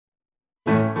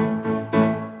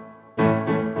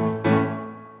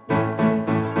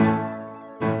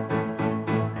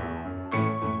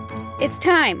It's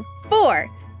time for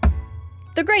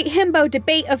the Great Himbo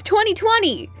Debate of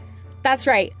 2020. That's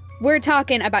right. We're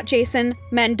talking about Jason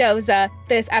Mendoza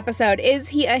this episode. Is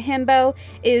he a himbo?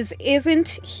 Isn't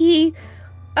he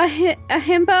a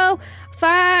himbo?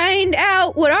 Find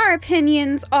out what our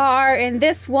opinions are in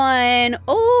this one.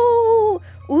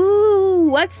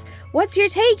 What's your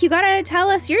take? You gotta tell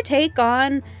us your take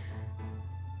on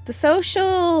the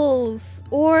socials,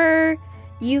 or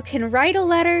you can write a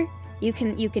letter. You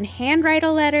can handwrite a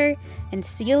letter and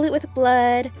seal it with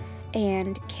blood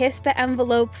and kiss the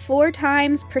envelope 4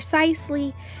 times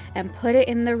precisely and put it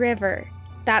in the river.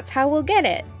 That's how we'll get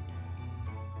it.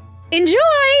 Enjoy!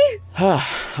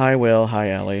 Hi, Will.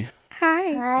 Hi, Allie.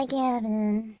 Hi. Hi,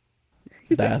 Gavin.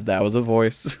 That was a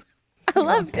voice. I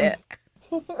loved it.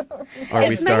 Are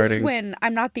we It's starting? nice when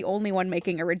I'm not the only one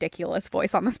making a ridiculous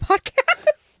voice on this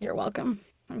podcast. You're welcome.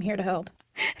 I'm here to help.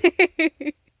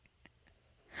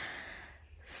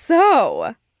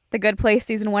 So, The Good Place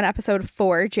Season 1, Episode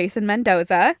 4, Jason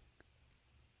Mendoza.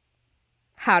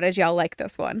 How did y'all like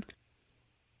this one?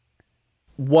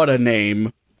 What a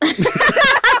name.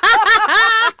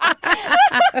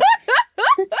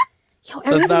 Yo,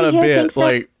 That's not a here bit.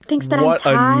 thinks that what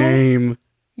I'm Thai. a name.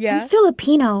 Yeah. I'm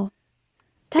Filipino.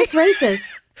 That's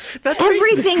racist. That's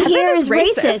Everything racist. here is is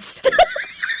racist.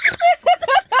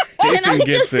 Jason Can I gets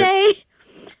just it. say,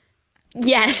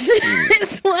 yes,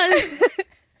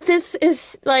 this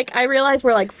is like, I realize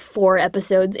we're like 4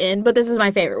 episodes in, but this is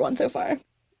my favorite one so far.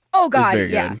 Oh God,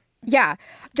 very yeah. good. Yeah.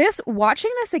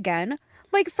 Watching this again,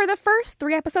 like for the first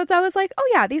 3 episodes, I was like, oh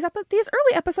yeah, these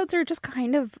early episodes are just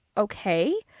kind of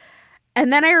okay.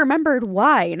 And then I remembered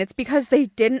why, and it's because they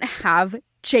didn't have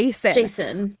Jason.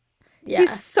 Jason. Yeah.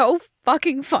 He's so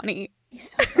fucking funny.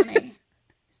 He's so funny.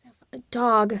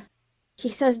 Dog. He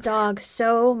says dog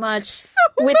so much.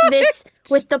 With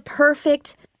the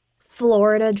perfect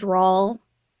Florida drawl.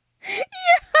 Yeah.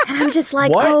 And I'm just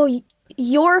like, What? oh,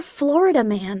 you're Florida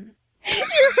man. You're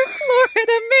a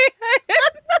Florida man.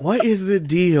 What is the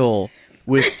deal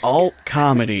with alt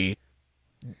comedy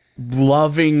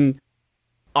loving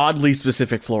oddly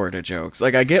specific Florida jokes?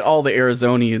 Like, I get all the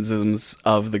Arizonianisms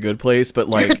of The Good Place, but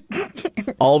like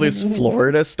all this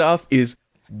Florida stuff is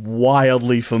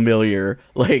wildly familiar.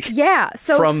 Like, Yeah,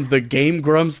 so from the Game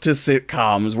Grumps to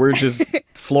sitcoms, we're just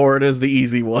Florida's the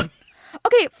easy one.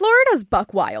 okay, Florida's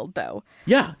buck wild though.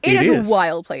 Yeah, It is a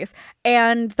wild place.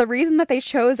 And the reason that they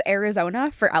chose Arizona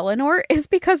for Eleanor is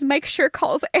because Mike Schur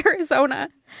calls Arizona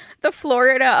the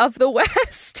Florida of the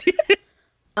West.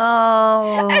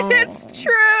 Oh. And it's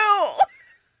true.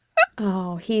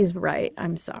 Oh, he's right.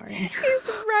 I'm sorry. He's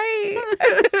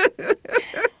right.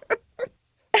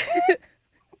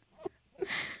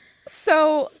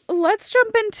 So let's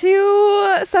jump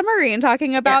into summary and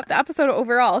talking about the episode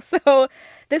overall. So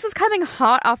this is coming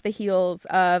hot off the heels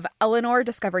of Eleanor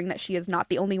discovering that she is not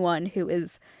the only one who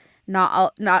is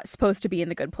not supposed to be in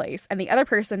the good place. And the other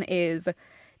person is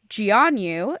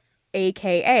Jianyu,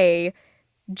 a.k.a.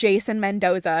 Jason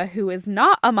Mendoza, who is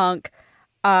not a monk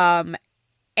and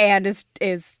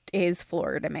is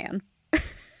Florida man.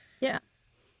 Yeah.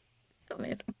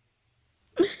 Amazing.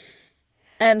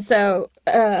 And so,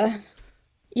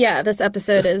 this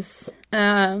episode is,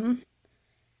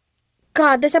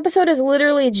 this episode is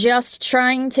literally just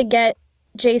trying to get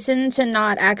Jason to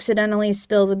not accidentally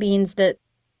spill the beans that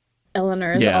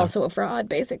Eleanor is also a fraud,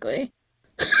 basically.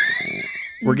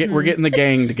 We're getting the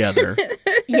gang together.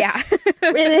 Yeah.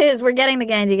 It is. We're getting the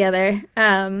gang together.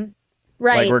 Right.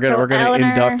 Like, we're gonna Eleanor...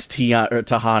 induct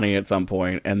Tahani at some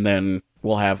point, and then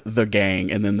we'll have the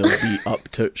gang, and then they'll be up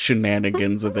to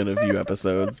shenanigans within a few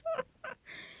episodes.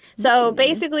 So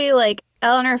basically, like,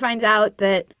 Eleanor finds out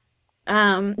that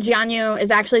Jianyu is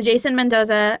actually Jason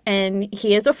Mendoza, and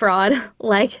he is a fraud,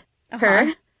 like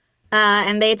her.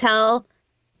 And they tell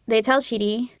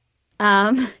Chidi.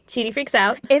 Chidi freaks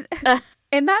out.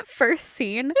 In that first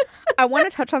scene, I want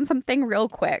to touch on something real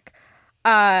quick.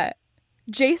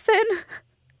 Jason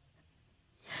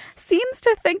seems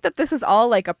to think that this is all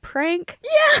like a prank.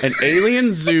 Yeah. An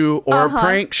alien zoo or a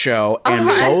prank show, and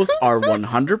both are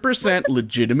 100%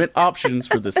 legitimate options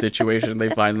for the situation they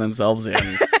find themselves in.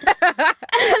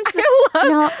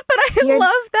 You're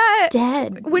love that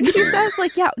dead. when she says,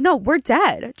 like, yeah, no, we're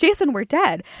dead. Jason, we're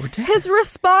dead. We're dead. His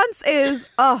response is,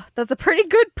 oh, that's a pretty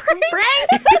good prank.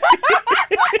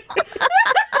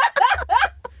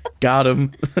 Got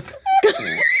him.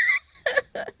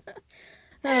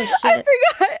 Oh, shit. I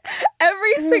forgot.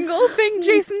 Every single thing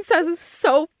Jason says is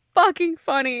so fucking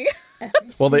funny.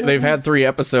 Well, they've had 3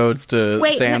 episodes to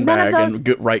Wait, sandbag none of those-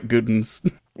 and write good ones.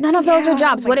 None of those Yeah, are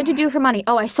jobs. oh my What did you do for money?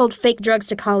 Oh, I sold fake drugs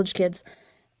to college kids.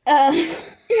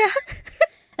 Yeah.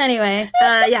 Anyway,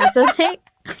 yeah. So they.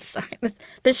 I'm sorry.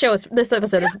 This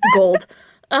episode is gold.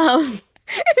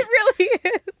 It really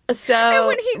is. So And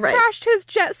when he right. crashed his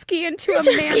jet ski into a Jet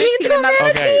ski manatee, into a and that's,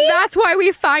 manatee? that's why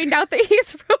we find out that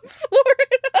he's from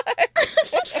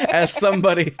Florida. As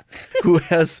somebody who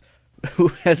has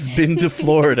been to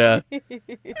Florida,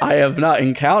 I have not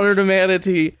encountered a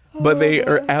manatee, but they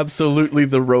are absolutely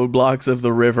the roadblocks of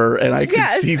the river, and I could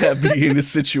Yes. see that being a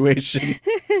situation.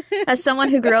 As someone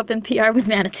who grew up in PR with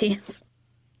manatees,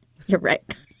 you're right.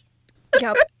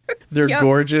 Yep. They're Yep.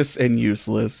 gorgeous and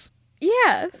useless.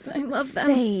 Yes. I love them.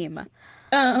 Same.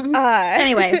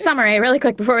 Anyway, summary really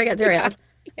quick before we get derailed.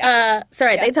 So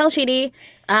right, they tell Chidi.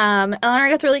 Eleanor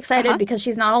gets really excited because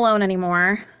she's not alone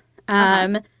anymore.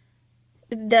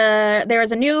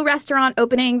 There's a new restaurant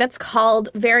opening that's called,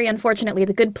 very unfortunately,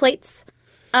 The Good Plates.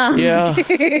 Yeah.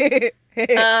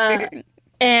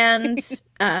 And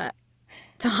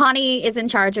Tahani is in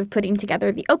charge of putting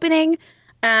together the opening.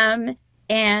 And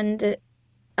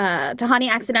Tahani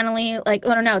accidentally,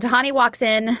 Tahani walks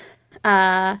in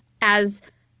as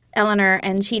Eleanor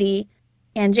and Chidi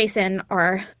and Jason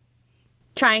are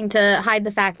trying to hide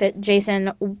the fact that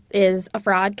Jason is a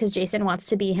fraud because Jason wants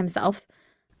to be himself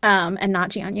and not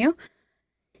Jianyu.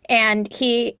 And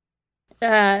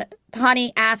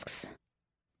Tahani asks,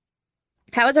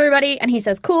 "How is everybody?" And he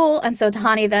says, "Cool." And so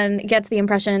Tahani then gets the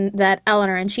impression that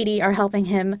Eleanor and Chidi are helping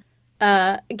him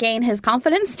gain his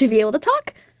confidence to be able to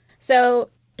talk. So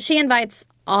she invites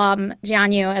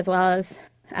Jianyu as well as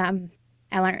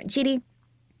Eleanor and Chidi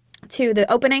to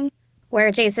the opening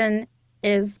where Jason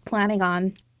is planning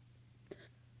on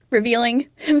revealing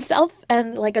himself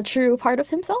and like a true part of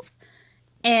himself.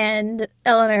 And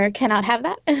Eleanor cannot have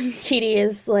that. And Chidi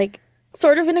is like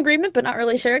sort of in agreement, but not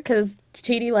really sure because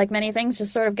Chidi, like many things,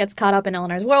 just sort of gets caught up in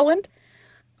Eleanor's whirlwind.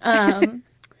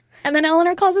 And then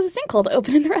Eleanor causes a sinkhole to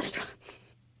open in the restaurant.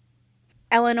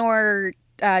 Eleanor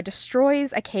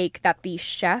destroys a cake that the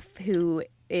chef, who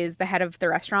is the head of the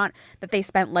restaurant, that they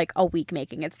spent like a week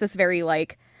making. It's this very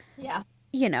like, Yeah.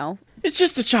 you know, It's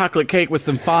just a chocolate cake with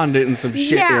some fondant and some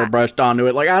shit Yeah. airbrushed onto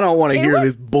it. Like, I don't want to hear was-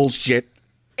 this bullshit.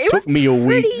 it Took was me a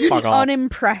week. pretty Fuck off.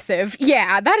 unimpressive.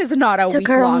 Yeah, that is not a Took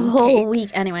her a week-long whole cake. week.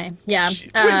 Anyway,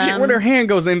 yeah. When her hand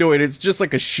goes into it, it's just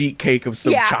like a sheet cake of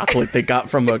some Yeah. chocolate they got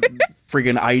from a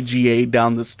friggin' IGA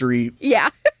down the street.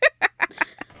 Yeah.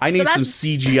 I need some that's-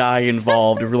 CGI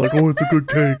involved. If you're like, oh, it's a good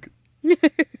cake.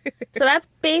 So that's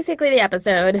basically the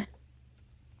episode.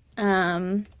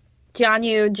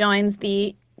 Jianyu joins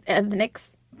the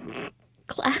ethics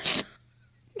class.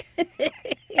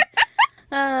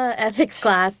 Ethics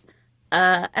class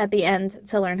at the end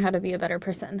to learn how to be a better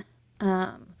person.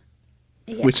 Yeah.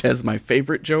 Which has my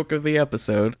favorite joke of the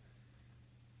episode.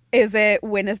 Is it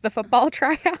when is the football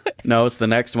tryout? No, it's the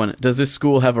next one. Does this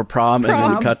school have a prom? And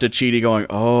Prom. then cut to Chidi going,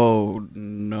 oh,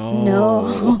 no.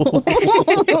 No.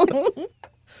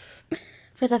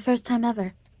 For the first time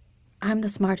ever, I'm the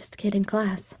smartest kid in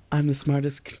class. I'm the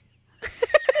smartest.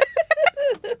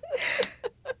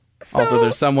 So, Also,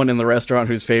 there's someone in the restaurant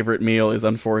whose favorite meal is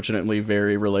unfortunately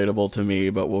very relatable to me,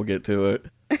 but we'll get to it.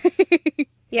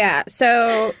 Yeah,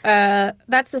 so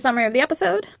that's the summary of the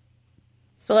episode.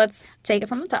 So let's take it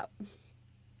from the top.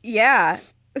 yeah.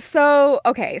 So,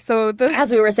 okay. So the As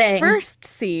we were saying, first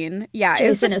scene, yeah, it's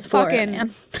Jason just is Florida, fucking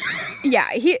man. yeah,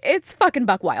 it's fucking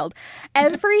buck wild.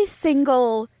 Every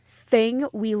single thing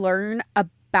we learn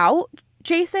about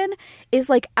Jason is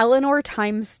like Eleanor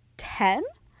times 10,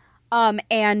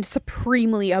 and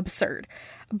supremely absurd.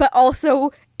 But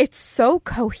also, it's so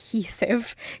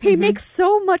cohesive. He makes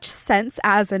so much sense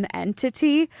as an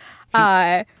entity.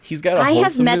 He's got a I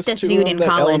have met wholesomeness this to dude him in that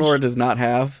college. Eleanor does not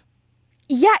have.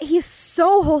 Yeah, he's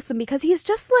so wholesome because he's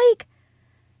just like,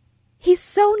 he's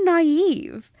so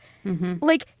naive.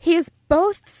 Like, he is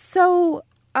both so,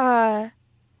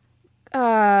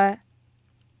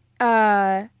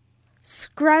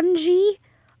 scrungy,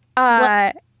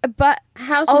 but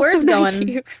How's also words going?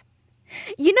 naive.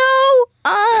 You know,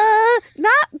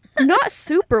 not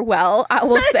super well, I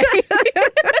will say.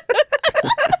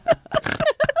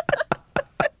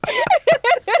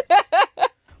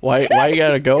 Why you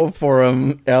gotta go for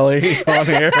him, Ellie, on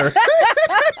air?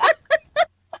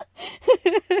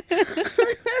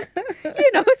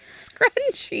 You know,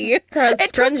 scrunchy. Cause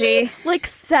It took me, scrungy. like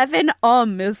 7 to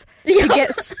get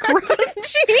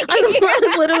scrunchy. I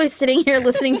was literally sitting here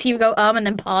listening to you go and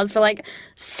then pause for like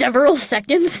several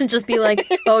seconds and just be like,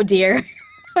 oh dear.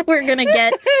 we're gonna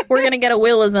get a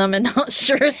Willism and not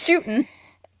sure shooting.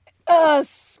 Oh,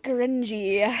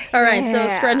 scrungy. All right, so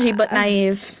Yeah. scrungy but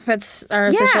naive. That's our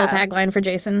official Yeah. tagline for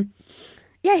Jason.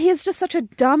 Yeah, he is just such a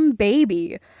dumb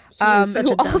baby. is such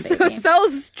who a dumb also baby.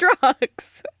 sells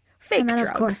drugs. Fake And then, drugs.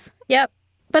 of course. Yep.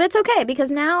 But it's okay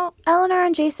because now Eleanor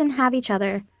and Jason have each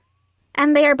other.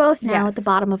 And they are both now at the Yes.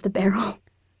 bottom of the barrel.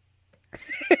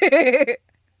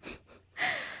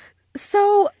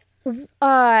 So,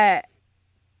 other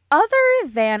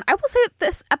than, I will say that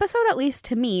this episode, at least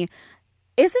to me,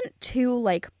 isn't too,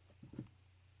 like,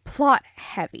 plot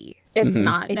heavy. It's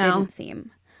not, It no. didn't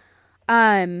seem.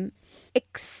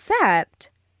 Except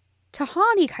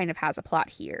Tahani kind of has a plot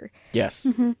here. Yes.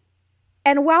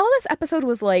 And while this episode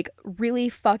was, like, really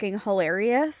fucking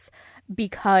hilarious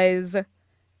because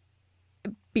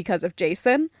of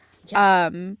Jason,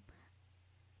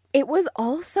 it was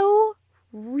also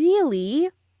really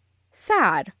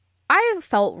sad. I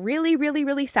felt really, really,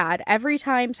 really sad every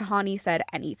time Tahani said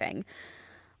anything.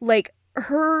 Like,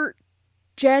 her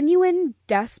genuine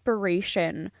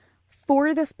desperation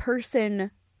for this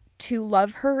person to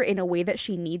love her in a way that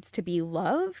she needs to be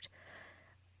loved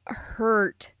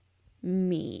hurt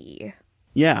me.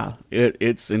 Yeah,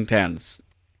 it's intense.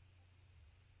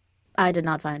 I did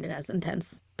not find it as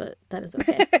intense, but that is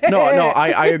okay. No,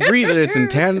 I agree that it's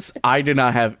intense. I did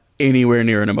not have anywhere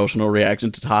near an emotional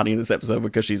reaction to Tani in this episode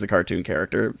because she's a cartoon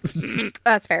character.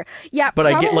 That's fair. Yeah, But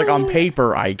I get, like, on probably-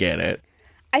 paper, I get it.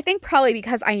 I think probably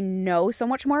because I know so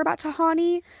much more about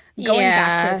Tahani, going back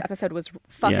to Yeah. this episode was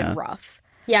fucking Yeah. rough.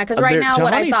 Yeah, because right now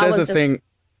what I Tahani saw says was a just... thing.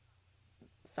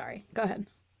 Sorry, go ahead.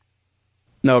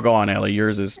 No, go on, Ellie.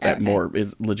 Yours is Okay. more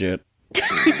is legit.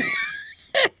 I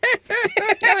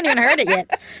haven't even heard it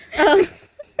yet.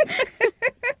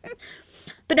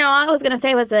 But no, all I was going to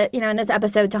say was that, in this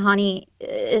episode, Tahani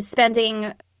is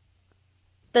spending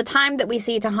the time that we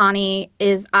see Tahani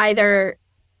is either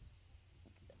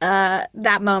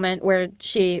that moment where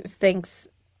she thinks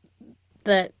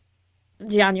that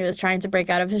Jianyu is trying to break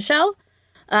out of his shell,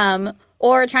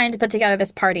 or trying to put together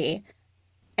this party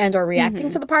and or reacting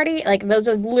to the party. Like, those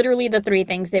are literally the three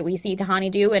things that we see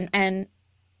Tahani do, and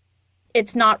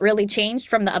it's not really changed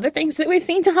from the other things that we've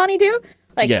seen Tahani do.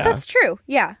 Like, Yeah. That's true.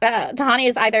 Yeah. Tahani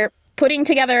is either putting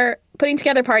together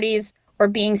parties or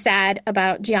being sad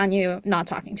about Jianyu not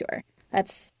talking to her.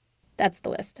 That's the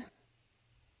list.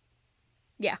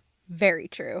 Yeah. Very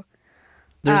true.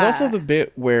 There's also the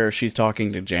bit where she's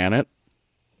talking to Janet.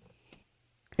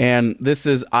 And this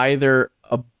is either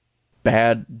a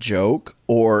bad joke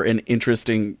or an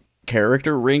interesting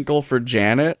character wrinkle for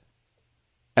Janet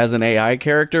as an AI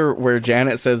character, where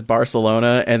Janet says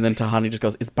Barcelona and then Tahani just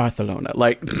goes, "It's Barcelona."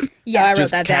 Like, Yeah. I wrote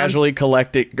just that down. casually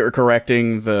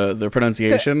correcting the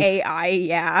pronunciation. The AI,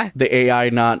 yeah. The AI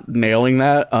not nailing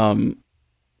that.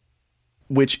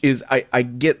 Which is, I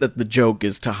get that the joke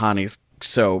is Tahani's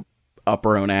so up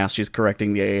her own ass, she's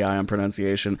correcting the AI on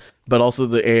pronunciation, but also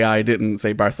the AI didn't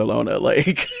say Barcelona.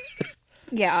 Like,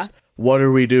 Yeah. what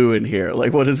are we doing here?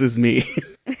 Like, what does this mean?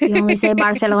 You only say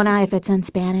Barcelona if it's in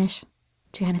Spanish.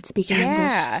 Janet speaking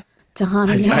Yeah. English.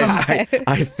 Tahani, no.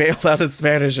 I failed out of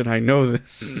Spanish and I know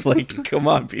this. Like, come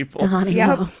on, people. Tahani,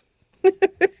 Yep.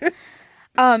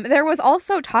 no. There was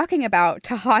also talking about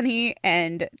Tahani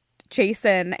and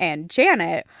Jason and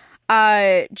Janet.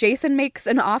 Jason makes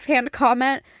an offhand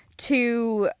comment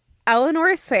to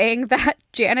Eleanor saying that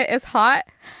Janet is hot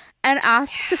and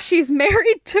asks if she's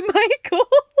married to Michael.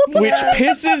 Which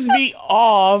pisses me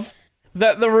off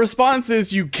that the response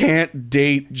is, you can't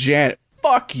date Janet.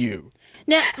 Fuck you.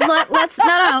 No, let's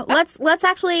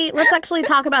actually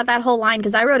talk about that whole line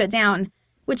because I wrote it down,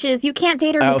 which is you can't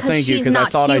date her Oh, because thank you, she's because I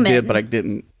not thought human. I did, but I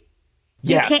didn't.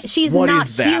 You Yes. can't, she's What not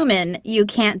is that? human. You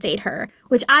can't date her,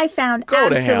 which I found Go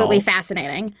to absolutely hell.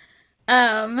 fascinating.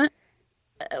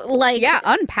 Yeah,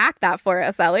 unpack that for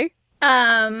us, Ellie.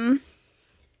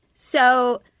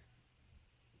 So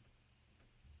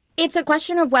it's a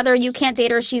question of whether you can't date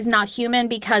her, she's not human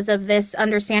because of this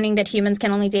understanding that humans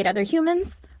can only date other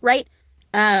humans, right?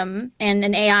 And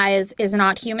an AI is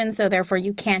not human, so therefore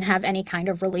you can't have any kind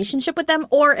of relationship with them,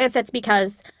 or if it's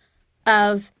because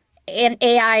of an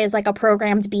AI is like a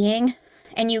programmed being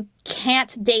and you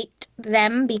can't date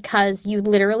them because you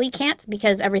literally can't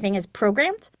because everything is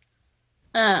programmed.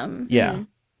 Yeah.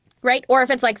 Right? Or if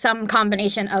it's like some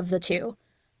combination of the two.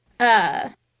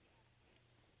 And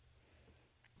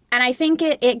I think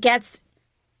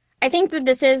I think that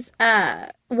this is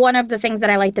one of the things that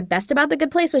I like the best about The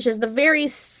Good Place, which is the very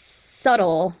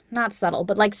not subtle,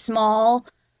 but like small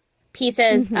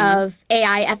pieces of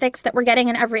AI ethics that we're getting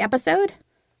in every episode,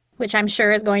 which I'm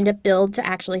sure is going to build to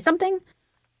actually something.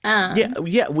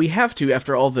 Yeah, we have to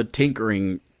after all the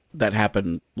tinkering that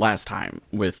happened last time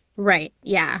with Right.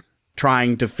 Yeah.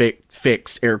 trying to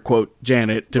fix air quote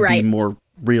Janet to be Right. more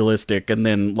realistic, and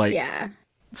then like Yeah.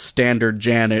 standard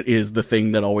Janet is the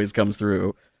thing that always comes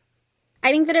through.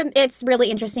 I think that it's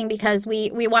really interesting because we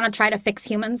want to try to fix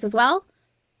humans as well.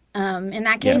 In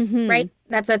that case, right?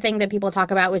 That's a thing that people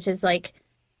talk about, which is like,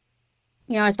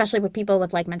 you know, especially with people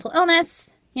with like mental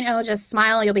illness, you know, just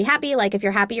smile, you'll be happy. Like if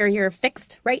you're happier, you're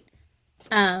fixed, right?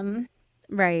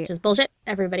 Right. Which is bullshit.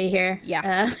 Everybody here.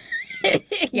 Yeah.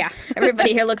 Yeah.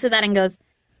 Everybody here looks at that and goes,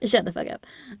 shut the fuck up.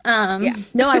 Yeah.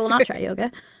 No, I will not try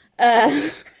yoga.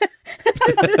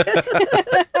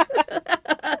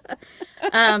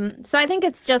 So I think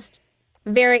it's just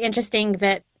very interesting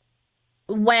that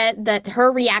that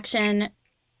her reaction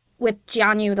with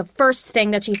Jianyu, the first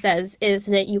thing that she says is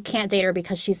that you can't date her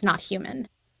because she's not human.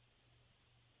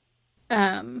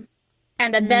 And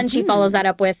then she follows that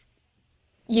up with,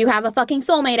 you have a fucking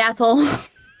soulmate, asshole.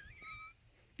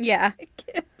 Yeah.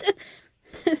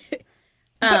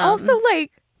 But also,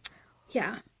 like,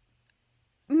 yeah.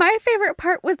 my favorite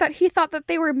part was that he thought that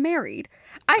they were married.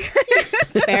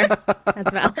 That's fair.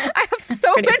 That's valid. I have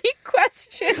so many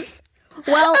questions.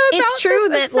 Well, it's about true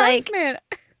this that, like, assessment.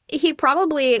 he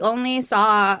probably only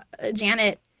saw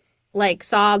Janet, like,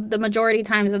 saw the majority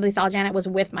times that they saw Janet was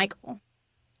with Michael.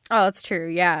 Oh, that's true.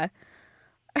 Yeah.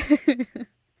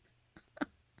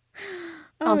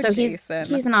 Also, Jason.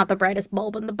 he's not the brightest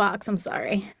bulb in the box. I'm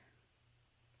sorry.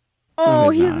 Oh, No,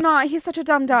 he's he's not. not. He's such a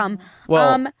dum-dum.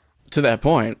 Well, to that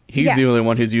point, he's yes. the only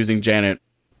one who's using Janet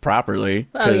properly.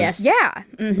 Oh, 'cause yes. Yeah.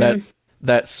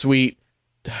 That sweet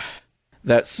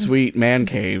man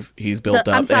cave he's built up,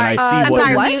 I'm sorry. and I see I'm what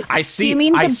sorry. you're, Do I do see you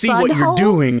mean I the see what you're bud hole?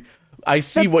 doing. I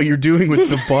see what you're doing with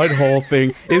the bud hole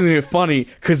thing. Isn't it funny?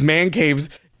 Because man caves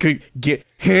could get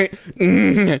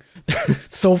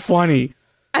so funny.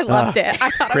 I loved it. I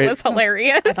thought crit- it was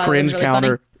hilarious. thought it was Cringe really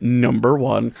counter number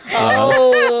 1.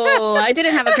 Oh, I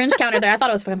didn't have a cringe counter there. I thought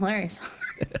it was fucking hilarious.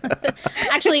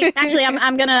 actually,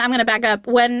 I'm gonna back up.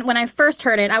 When I first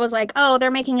heard it, I was like, oh,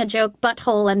 they're making a joke,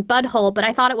 butthole and budhole, but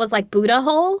I thought it was like Buddha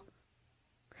hole.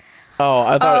 Oh,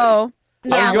 I thought Oh. I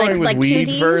Yeah, was going with like weed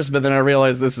 2Ds. first, but then I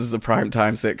realized this is a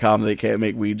primetime sitcom. They can't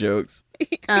make weed jokes.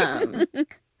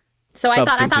 So I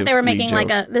thought they Substantive were weed making like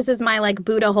jokes. this is my like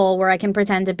Buddha hole where I can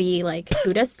pretend to be like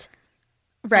Buddhist.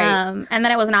 Right. And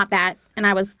then it was not that, and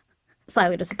I was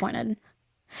slightly disappointed.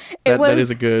 That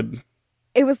is a good.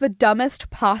 It was the dumbest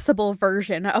possible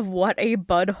version of what a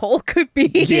bud hole could be.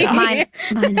 Yeah.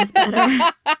 Mine is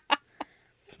better.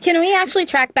 Can we actually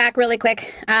track back really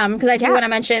quick? Because I do want to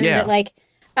mention Yeah. that like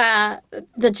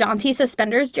the jaunty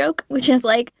suspenders joke, which is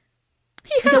like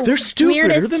They're stupider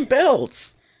weirdest- than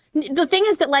belts. the thing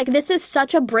is that like this is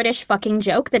such a British fucking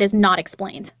joke that is not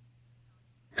explained.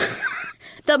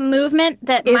 The movement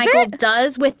that Is Michael it?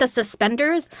 does with the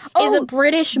suspenders is a Oh,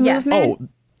 British yes. movement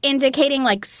indicating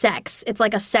like sex. It's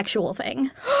like a sexual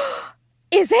thing.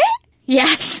 Is it?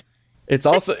 Yes. It's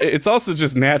also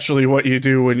just naturally what you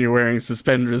do when you're wearing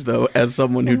suspenders, though, as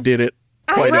someone who did it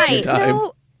quite a few Right. times.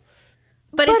 No,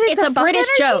 But but it's a bone British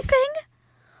energy joke. thing?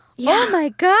 Yeah. Oh my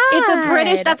god. It's a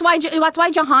British. That's why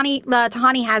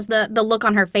Tahani has the look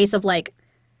on her face of like,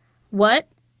 what?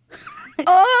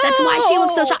 Oh, That's why she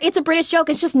looks so shocked. It's a British joke.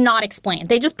 It's just not explained.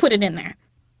 They just put it in there.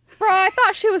 Bro, I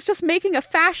thought she was just making a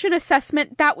fashion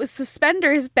assessment that was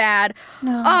suspenders bad.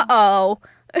 No. Uh-oh.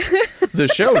 The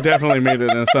show definitely made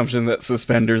an assumption that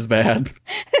suspenders bad.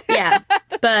 Yeah,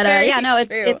 but Very yeah, no,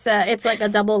 true. it's like a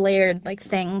double layered like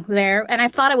thing there, and I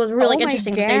thought it was really Oh my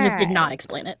interesting that they just did God. not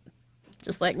explain it.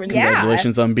 Just like we're just Yeah.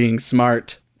 Congratulations on being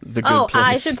smart. The good Oh, place.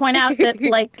 I should point out that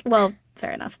like, well,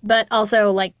 fair enough, but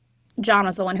also like John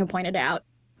was the one who pointed it out.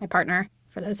 My partner,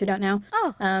 for those who don't know.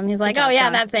 Oh. He's like, job, oh yeah,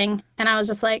 John. that thing, and I was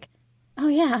just like, oh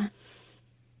yeah,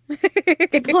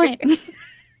 good point.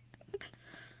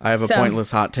 I have a So-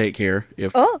 pointless hot take here.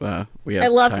 If Oh. we have I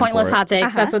love time pointless for it. hot takes.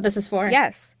 Uh-huh. That's what this is for.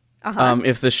 Yes. Uh-huh.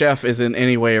 If the chef is in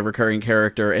any way a recurring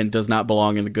character and does not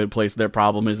belong in the good place, their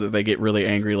problem is that they get really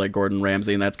angry like Gordon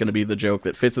Ramsay, and that's going to be the joke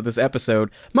that fits with this episode,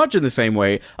 much in the same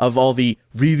way of all the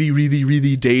really, really,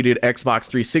 really dated Xbox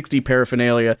 360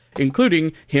 paraphernalia,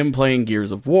 including him playing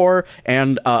Gears of War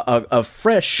and a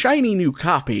fresh, shiny new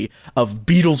copy of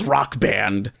Beatles Rock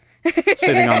Band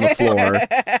sitting on the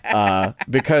floor.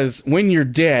 Because when you're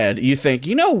dead, you think,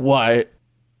 you know what?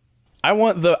 I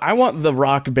want the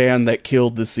rock band that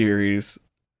killed the series.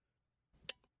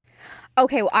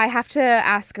 Okay, well, I have to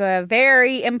ask a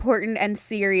very important and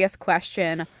serious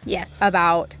question Yes.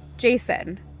 about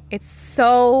Jason. It's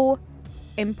so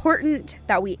important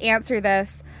that we answer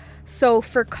this. So,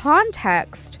 for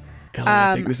context, Ellie,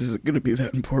 I think this isn't going to be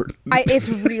that important. it's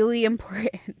really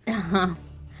important.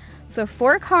 So,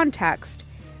 for context,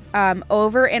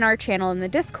 over in our channel in the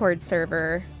Discord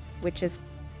server, which is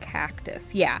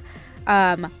Cactus,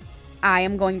 I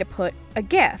am going to put a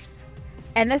GIF.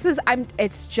 And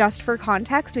it's just for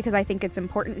context because I think it's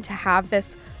important to have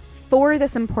this for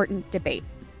this important debate.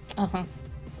 Uh-huh.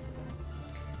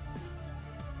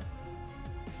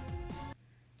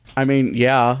 I mean,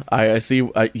 yeah, I see.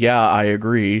 Yeah, I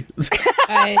agree.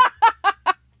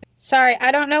 Sorry,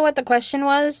 I don't know what the question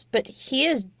was, but he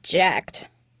is jacked.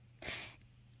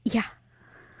 Yeah.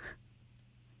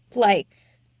 Like,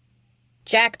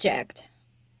 jacked.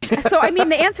 So, I mean,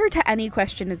 the answer to any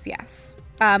question is yes.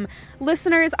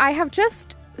 Listeners, I have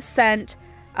just sent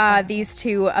these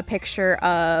two a picture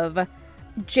of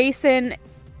Jason,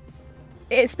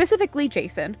 specifically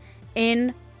Jason,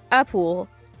 in a pool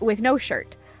with no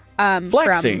shirt.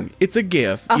 Flexing. It's a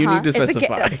GIF. You need to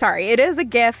specify. Sorry, it is a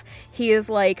GIF. He is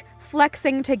like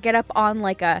flexing to get up on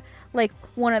like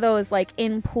one of those like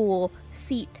in pool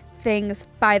seat things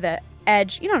by the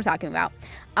edge. You know what I'm talking about.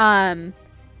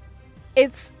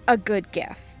 It's a good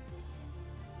GIF.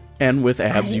 And with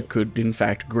abs, you could in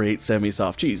fact grate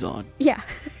semi-soft cheese on. Yeah.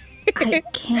 I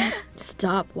can't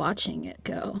stop watching it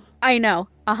go. I know.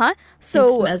 So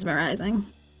it's mesmerizing.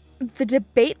 The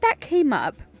debate that came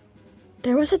up.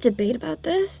 There was a debate about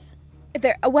this?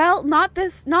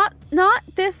 Not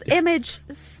this image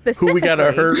specifically. Who we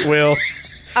gotta hurt, Will?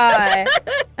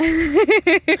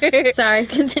 Sorry,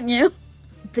 continue.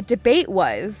 The debate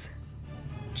was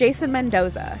Jason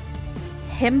Mendoza,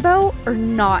 himbo or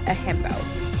not a himbo?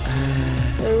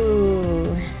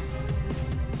 Ooh.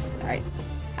 Sorry.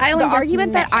 The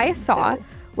argument that I saw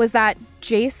was that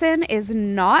Jason is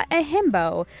not a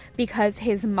himbo because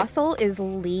his muscle is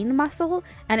lean muscle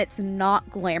and it's not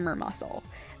glamour muscle.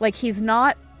 Like, he's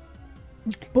not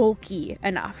bulky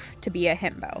enough to be a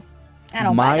himbo. I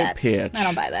don't buy that. I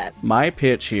don't buy that. My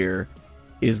pitch here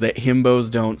is that himbos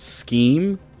don't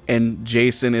scheme and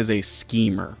Jason is a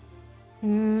schemer.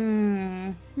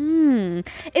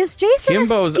 Is Jason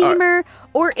Himbos a schemer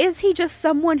or is he just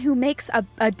someone who makes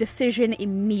a decision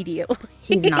immediately?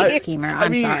 He's not a schemer.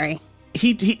 I'm sorry.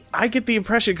 I get the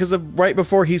impression because right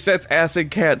before he sets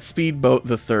Acid Cat Speedboat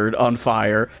the Third on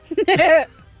fire,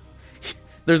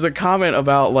 there's a comment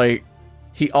about like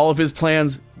all of his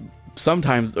plans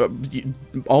sometimes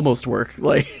almost work.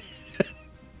 Like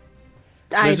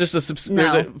there's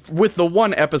with the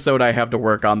one episode I have to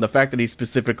work on, the fact that he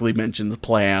specifically mentions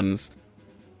plans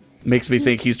makes me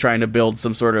think he's trying to build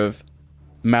some sort of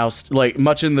mouse, like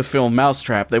much in the film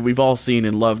Mousetrap that we've all seen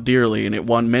and loved dearly, and it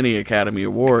won many Academy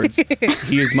Awards.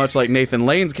 He is much like Nathan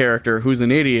Lane's character, who's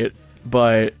an idiot,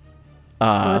 but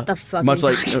what the fuck? Much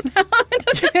like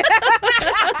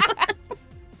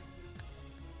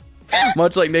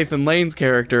much like Nathan Lane's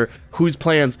character, whose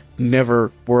plans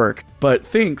never work, but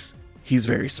thinks he's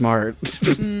very smart.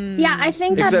 Yeah, I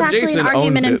think that's Except actually Jason an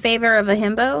argument owns in it. favor of a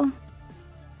himbo.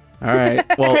 All right.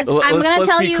 Well,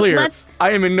 let's be clear. I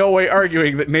am in no way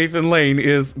arguing that Nathan Lane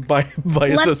is by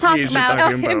association talk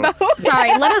about a himbo.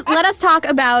 Sorry, let us talk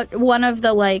about one of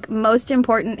the like most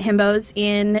important himbos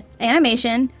in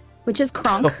animation, which is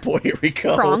Kronk. Oh boy, here we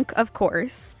go. Kronk, of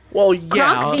course. Well, yeah.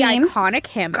 Kronk The schemes. iconic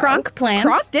himbo. Kronk plans.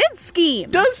 Kronk did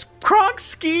scheme. Does Kronk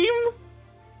scheme?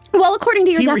 Well, according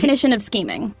to your definition of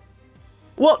scheming.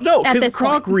 Well, no, At because this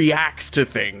Kronk point. reacts to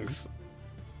things.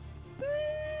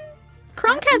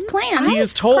 Kronk has plans. He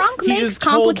is told. Kronk He makes is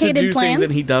told to complicated do plans. things,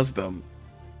 and he does them.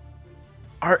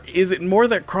 Is it more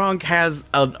that Kronk has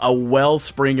a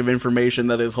wellspring of information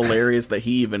that is hilarious that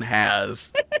he even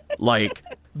has, like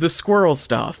the squirrel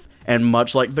stuff, and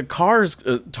much like the Cars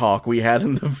talk we had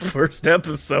in the first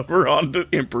episode, we're on to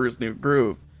Emperor's New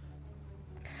Groove.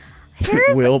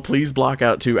 Will please block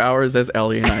out 2 hours as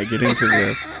Ellie and I get into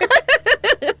this.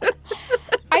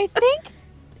 I think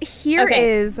here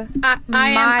is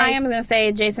I am going to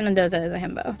say Jason Mendoza is a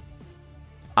himbo.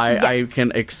 I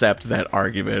can accept that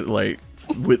argument, like,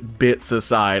 with bits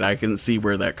aside, I can see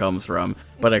where that comes from,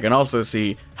 but I can also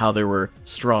see how there were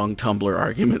strong Tumblr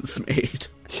arguments made.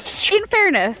 In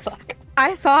fairness,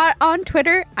 I saw it on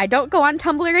Twitter. I don't go on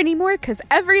Tumblr anymore because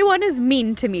everyone is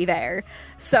mean to me there.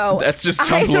 So That's just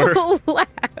Tumblr. I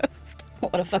laughed.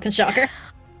 What a fucking shocker.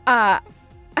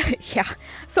 Yeah.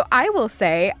 So I will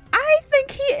say, I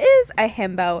think he is a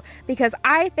himbo because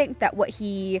I think that what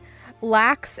he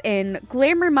lacks in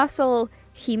glamour muscle,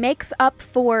 he makes up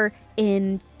for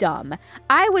in dumb.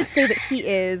 I would say that he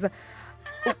is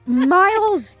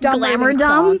miles dumber Glamour than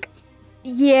dumb? Kronk.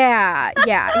 Yeah.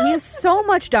 He is so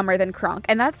much dumber than Kronk,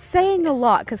 and that's saying a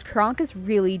lot because Kronk is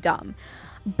really dumb.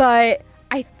 But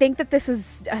I think that this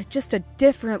is just a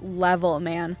different level,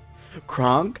 man.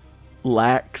 Kronk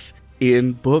lacks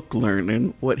in book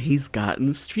learning what he's got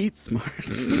in street smarts.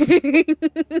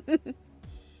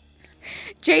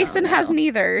 Jason has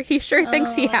neither. He sure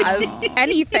thinks he has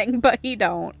anything, but he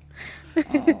don't.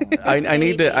 I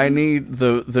need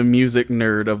the music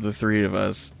nerd of the three of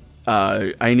us.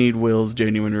 I need Will's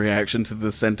genuine reaction to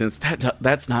the sentence.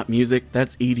 That's not music.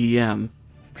 That's EDM.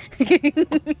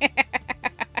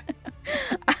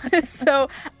 So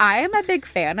I am a big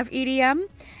fan of EDM,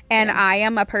 and I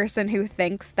am a person who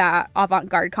thinks that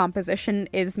avant-garde composition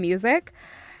is music.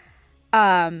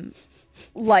 So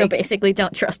basically,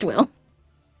 don't trust Will.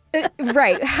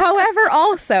 Right. However,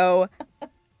 also,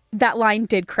 that line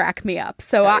did crack me up,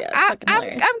 so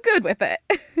I'm good with it.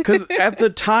 Because at the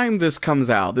time this comes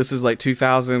out, this is like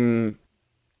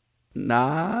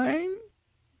 2009,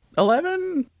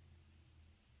 11.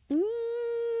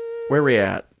 Where we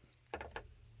at?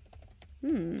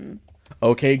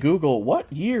 Okay, Google,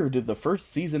 what year did the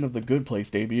first season of The Good Place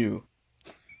debut?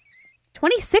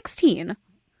 2016.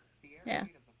 Yeah.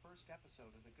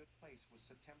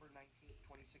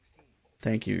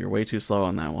 Thank you. You're way too slow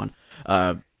on that one.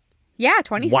 Yeah,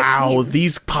 2016. Wow,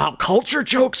 these pop culture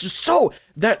jokes are so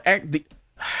the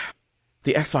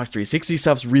Xbox 360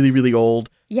 stuff's really, really old.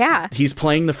 Yeah. He's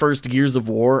playing the first Gears of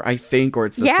War, I think, or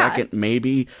it's the second,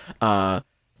 maybe.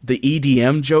 The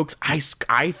EDM jokes, I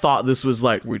thought this was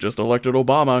like, we just elected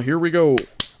Obama, here we go.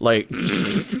 Like,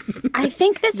 I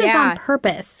think this is on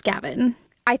purpose, Gavin.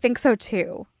 I think so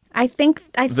too. I think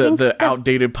the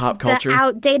outdated pop culture. The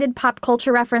outdated pop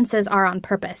culture references are on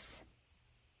purpose.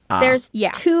 There's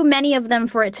too many of them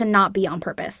for it to not be on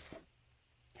purpose.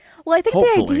 Well, I think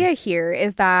the idea here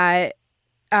is that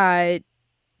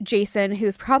Jason,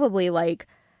 who's probably like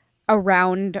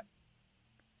around,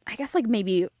 I guess like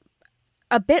maybe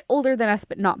a bit older than us,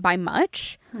 but not by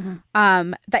much,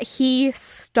 that he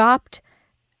stopped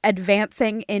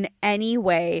advancing in any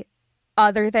way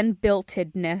other than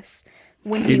builtedness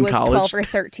when he was college? 12 or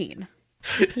 13.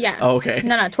 Yeah. Oh, okay.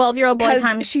 No, 12-year-old boy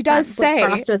times she does say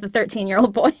crossed with a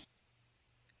 13-year-old boy.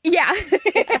 Yeah.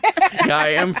 Yeah, I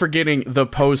am forgetting the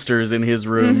posters in his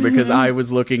room because I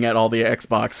was looking at all the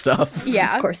Xbox stuff.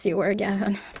 Yeah. Of course you were,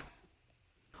 Gavin.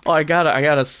 Oh, I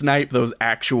gotta snipe those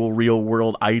actual real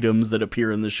world items that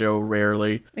appear in the show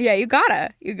rarely. Yeah, you gotta.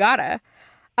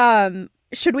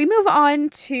 Should we move on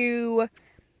to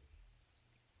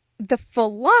the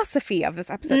philosophy of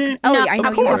this episode? Ellie, I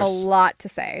know you have a lot to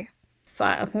say.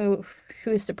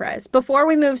 Who's surprised? Before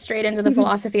we move straight into the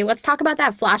philosophy, let's talk about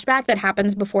that flashback that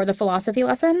happens before the philosophy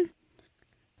lesson.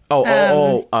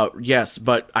 Yes,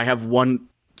 but I have one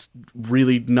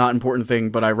really not important thing,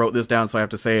 but I wrote this down, so I have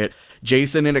to say it.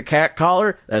 Jason in a cat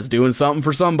collar, that's doing something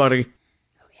for somebody.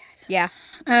 Oh, yeah.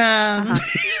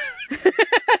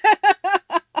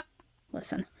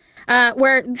 Listen.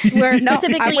 We're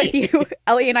specifically... I'm with you.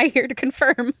 Ellie and I here to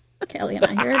confirm. Will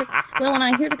and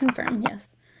I here to confirm, yes.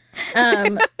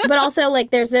 But also,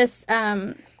 like, there's this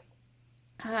where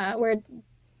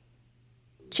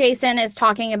Jason is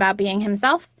talking about being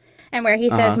himself, and where he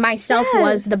says, myself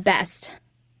was the best.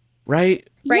 Right?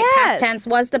 Right, past tense,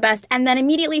 was the best, and then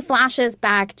immediately flashes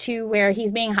back to where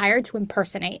he's being hired to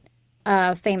impersonate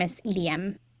a famous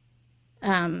EDM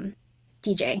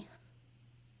DJ.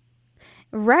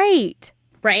 Right.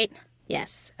 Right?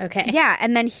 Yes. Okay. Yeah,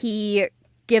 and then he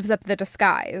gives up the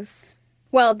disguise.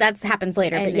 Well, that happens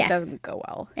later, and but yes. It doesn't go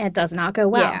well. It does not go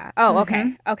well. Yeah. Oh,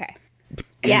 okay. Okay.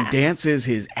 And dances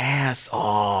his ass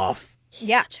off. He's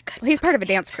such a good he's part of a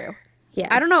dance crew. Yeah.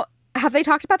 I don't know. Have they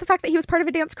talked about the fact that he was part of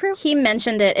a dance crew? He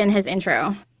mentioned it in his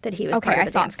intro that he was part of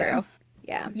the dance crew.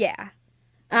 Yeah. Yeah.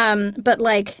 But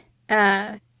like,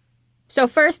 so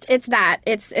first it's that.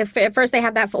 At first they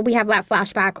have that, we have that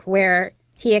flashback where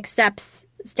he accepts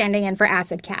standing in for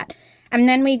Acid Cat. And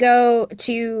then we go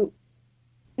to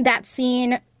that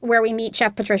scene where we meet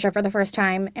Chef Patricia for the first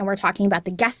time, and we're talking about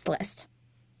the guest list.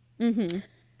 Mm-hmm.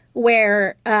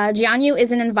 Where Jianyu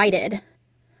isn't invited,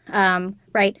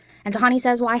 right? And Tahani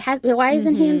says, why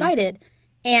isn't he invited?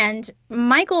 And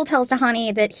Michael tells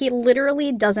Tahani that he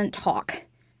literally doesn't talk.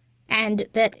 And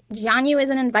that Jianyu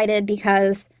isn't invited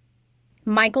because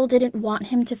Michael didn't want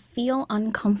him to feel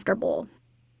uncomfortable.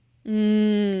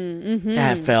 Mm-hmm.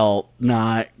 That felt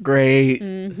not great.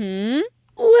 Mm-hmm.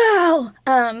 Wow.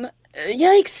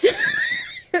 Yikes.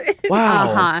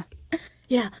 Wow. Uh-huh.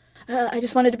 Yeah. I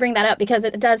just wanted to bring that up because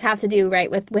it does have to do,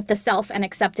 right, with the self and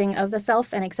accepting of the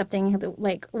self and accepting,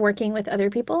 like, working with other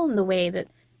people in the way that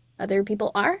other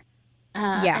people are.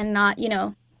 And not,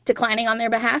 declining on their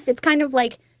behalf. It's kind of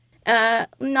like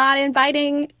not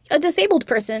inviting a disabled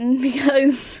person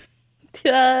because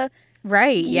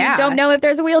right, you don't know if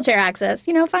there's a wheelchair access.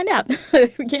 Find out.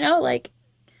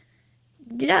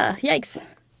 Yeah, yikes.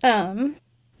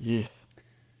 Yeah.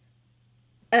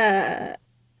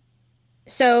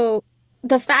 So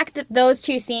the fact that those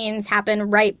two scenes happen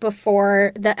right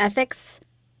before the ethics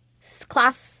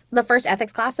class, the first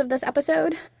ethics class of this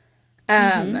episode,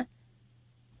 I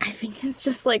think is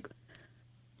just like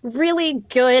really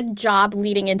good job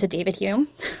leading into David Hume.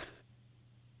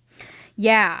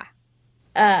 Yeah.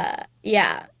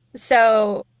 Yeah.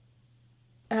 So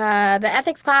the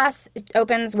ethics class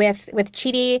opens with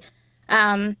Chidi.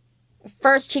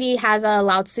 First, Chidi has a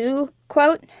Lao Tzu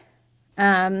quote,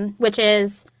 which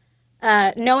is,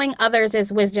 knowing others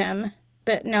is wisdom,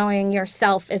 but knowing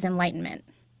yourself is enlightenment.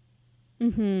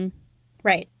 Mm-hmm.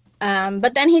 Right.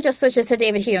 But then he just switches to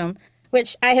David Hume,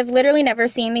 which I have literally never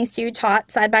seen these two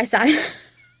taught side by side.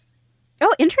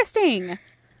 Oh, interesting.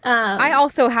 I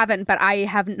also haven't, but I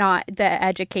have not the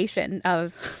education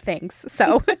of things.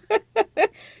 So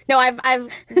No,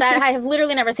 I have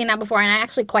literally never seen that before, and I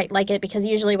actually quite like it because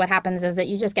usually what happens is that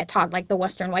you just get taught like the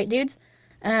Western white dudes,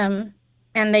 and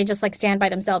they just like stand by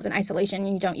themselves in isolation,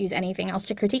 and you don't use anything else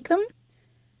to critique them.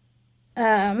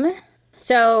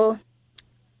 So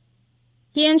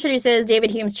he introduces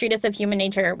David Hume's Treatise of Human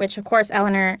Nature, which of course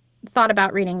Eleanor thought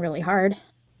about reading really hard.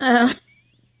 And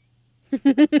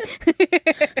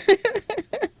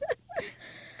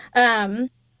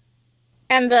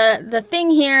the thing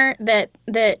here that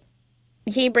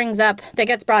he brings up, that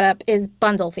gets brought up, is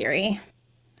bundle theory,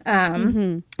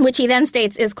 which he then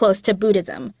states is close to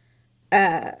Buddhism.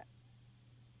 And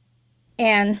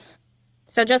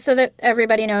so just so that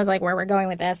everybody knows like where we're going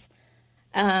with this,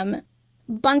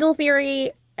 bundle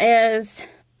theory is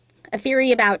a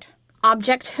theory about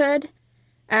objecthood.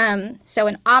 So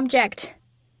an object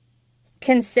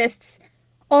consists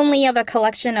only of a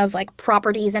collection of like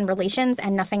properties and relations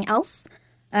and nothing else.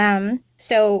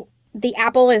 So the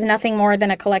apple is nothing more than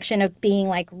a collection of being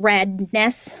like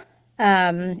redness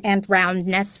and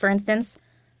roundness, for instance.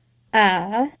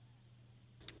 And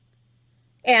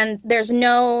there's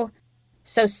no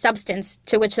substance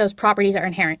to which those properties are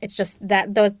inherent. It's just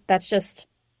that's just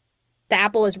the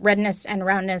apple is redness and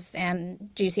roundness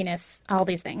and juiciness, all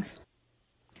these things.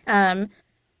 So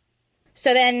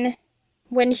then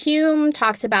when Hume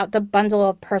talks about the bundle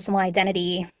of personal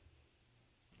identity,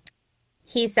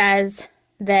 he says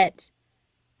that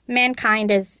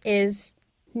mankind is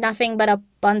nothing but a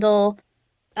bundle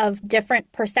of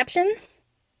different perceptions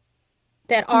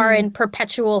that are in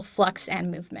perpetual flux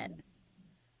and movement.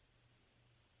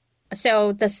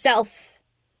 So the self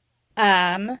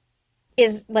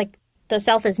is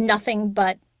nothing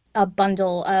but a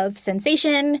bundle of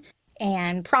sensation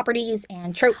and properties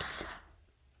and tropes.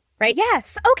 Right?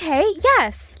 yes. Okay.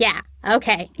 Yes. Yeah.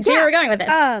 Okay. You see where we're going with this?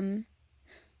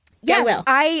 Yes. Will.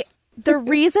 The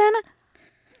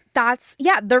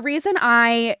reason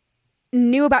I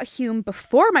knew about Hume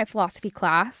before my philosophy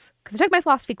class, because I took my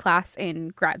philosophy class in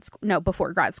grad school, no,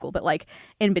 before grad school, but like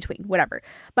in between, whatever.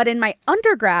 But in my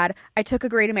undergrad, I took a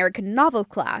Great American Novel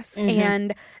class,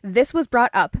 and this was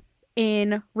brought up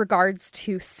in regards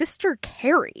to Sister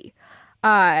Carrie,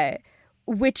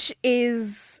 which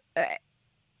is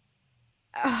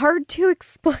hard to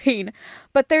explain,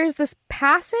 but there's this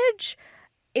passage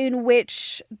in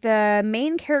which the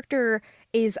main character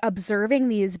is observing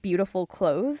these beautiful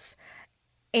clothes,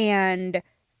 and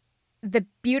the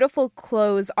beautiful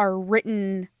clothes are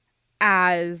written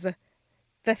as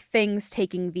the things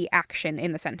taking the action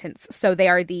in the sentence. So they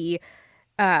are the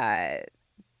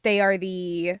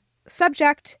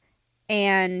subject,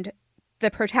 and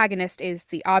the protagonist is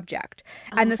the object.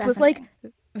 And this was like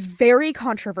very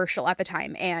controversial at the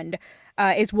time, and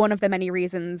is one of the many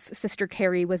reasons Sister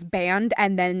Carrie was banned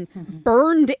and then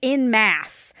burned in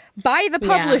mass by the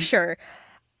publisher,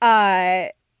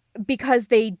 because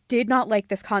they did not like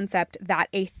this concept that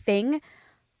a thing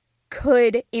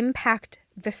could impact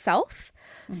the self.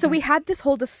 So we had this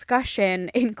whole discussion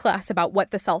in class about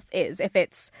what the self is, if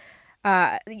it's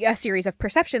a series of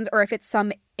perceptions or if it's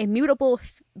some immutable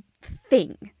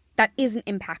thing that isn't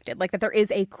impacted, like that there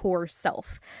is a core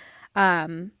self.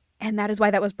 And that is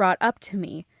why that was brought up to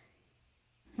me.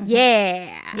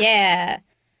 Yeah.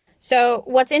 So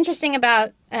what's interesting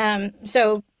about,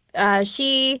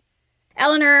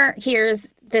 Eleanor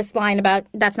hears this line about,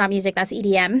 that's not music, that's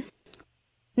EDM.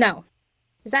 No.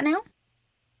 Is that now?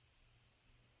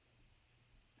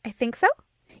 I think so.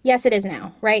 Yes, it is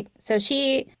now, right? So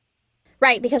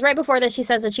because right before this, she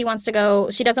says that she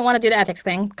doesn't want to do the ethics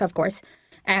thing, of course.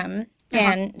 And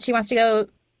she wants to go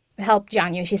help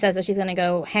Jianyu. She says that she's going to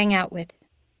go hang out with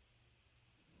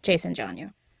Jason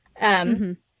Jianyu.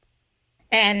 And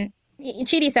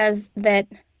Chidi says that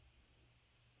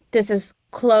this is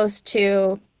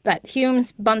that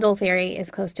Hume's bundle theory is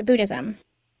close to Buddhism.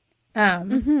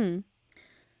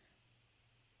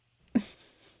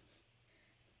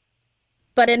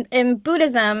 But in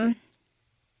Buddhism,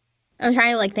 I'm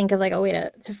trying to like think of like a way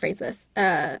to phrase this.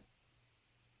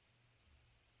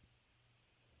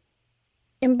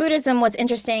 In Buddhism, what's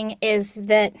interesting is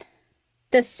that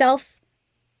the self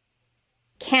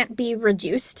can't be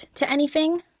reduced to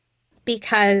anything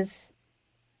because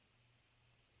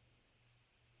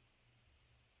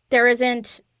there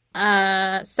isn't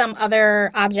some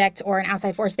other object or an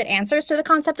outside force that answers to the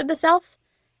concept of the self.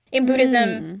 In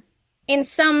Buddhism, in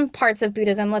some parts of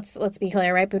Buddhism, let's be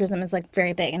clear, right? Buddhism is like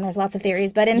very big and there's lots of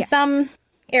theories, but in some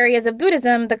areas of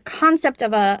Buddhism, the concept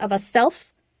of a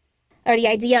self or the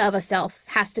idea of a self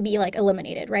has to be like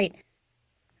eliminated, right?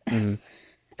 And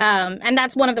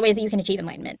that's one of the ways that you can achieve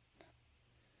enlightenment.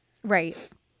 Right.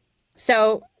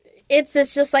 So it's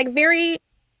this just like very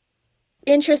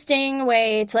interesting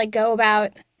way to like go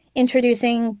about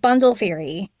introducing bundle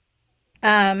theory.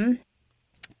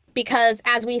 Because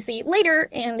as we see later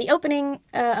in the opening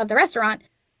of the restaurant,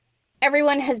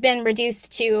 everyone has been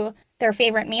reduced to their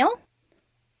favorite meal.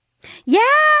 Yeah!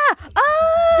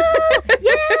 Oh!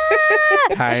 Yeah!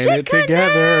 Tying it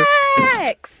together.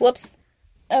 Connects! Whoops.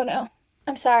 Oh no.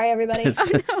 I'm sorry, everybody.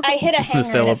 I hit a The hanger and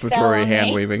it fell celebratory on me.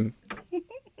 hand waving.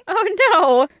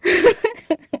 Oh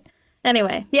no!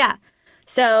 Anyway, yeah.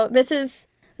 So this is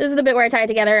the bit where I tie it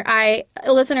together.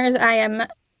 Listeners,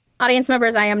 audience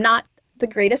members, I am not the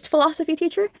greatest philosophy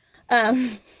teacher.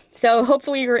 So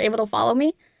hopefully you were able to follow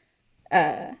me.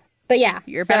 But yeah.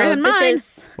 You're better than mine.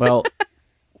 Well,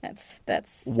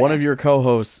 That's one of your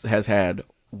co-hosts has had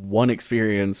one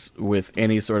experience with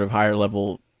any sort of higher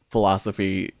level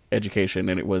philosophy education,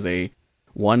 and it was a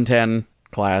 110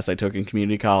 class I took in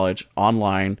community college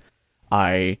online.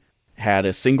 I had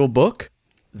a single book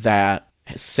that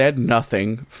said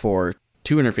nothing for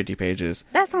 250 pages.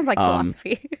 That sounds like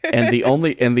philosophy. and the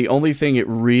only thing it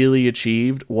really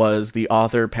achieved was the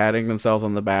author patting themselves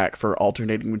on the back for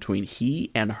alternating between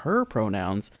he and her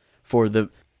pronouns for the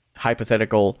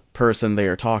hypothetical person they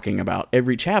are talking about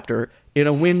every chapter in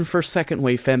a win for second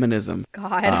wave feminism.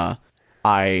 God.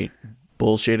 I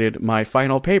bullshitted my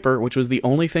final paper, which was the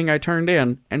only thing I turned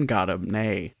in, and got a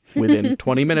nay within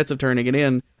 20 minutes of turning it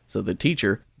in, so the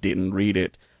teacher didn't read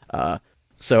it.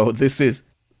 So this is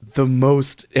the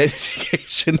most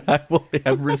education I will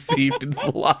have received in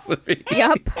philosophy.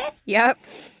 Yep.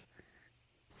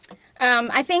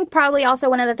 I think probably also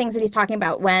one of the things that he's talking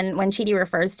about when Chidi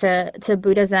refers to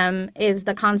Buddhism is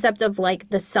the concept of like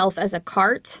the self as a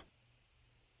cart.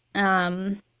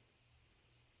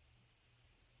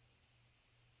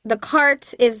 The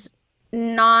cart is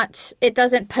not, it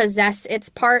doesn't possess its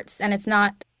parts, and it's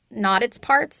not its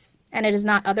parts, and it is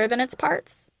not other than its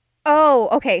parts. Oh,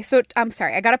 okay. So I'm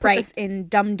sorry. I got to put Right. this in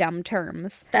dumb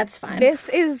terms. That's fine. This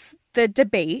is the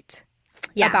debate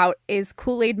Yeah. about is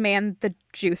Kool-Aid Man the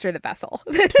juice or the vessel?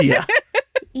 Yeah.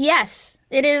 Yes,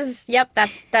 it is. Yep,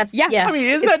 that's Yeah, yes. I mean,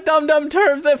 is that dumb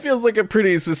terms? That feels like a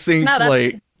pretty succinct,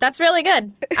 No, that's really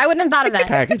good. I wouldn't have thought of that.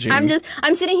 packaging.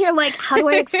 I'm sitting here like, how do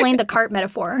I explain the cart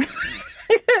metaphor?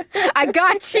 I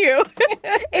got you.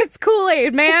 It's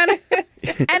Kool-Aid Man. And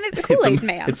it's Kool-Aid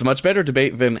Man. It's a much better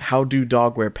debate than how do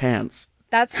dog wear pants?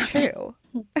 That's true.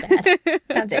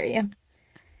 How dare you?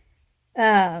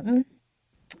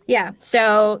 Yeah,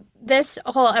 so this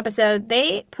whole episode,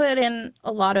 they put in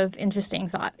a lot of interesting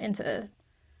thought into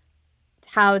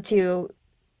how to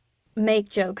make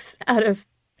jokes out of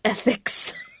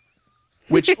ethics.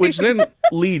 Which then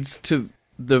leads to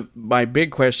my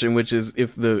big question, which is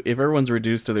if everyone's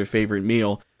reduced to their favorite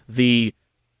meal, the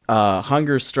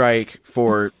hunger strike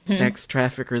for sex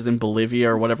traffickers in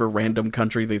Bolivia or whatever random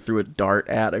country they threw a dart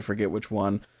at, I forget which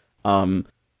one.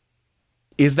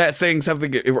 Is that saying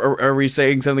something? Are we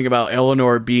saying something about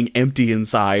Eleanor being empty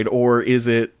inside, or is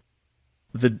that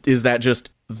just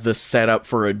the setup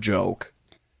for a joke?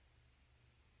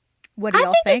 What do y'all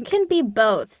I think? think it can be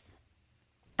both.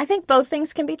 I think both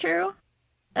things can be true.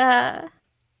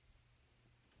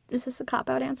 Is this a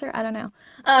cop-out answer? I don't know.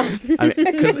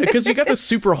 Because you got the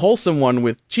super wholesome one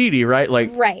with Chidi, right? Like,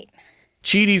 Right.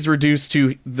 Chidi's reduced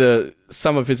to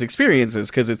some of his experiences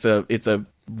because it's a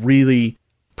really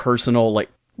personal like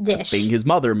Dish. thing his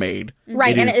mother made.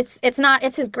 Right, It and is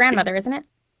it's his grandmother, isn't it?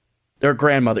 their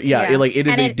grandmother. Yeah, Yeah. it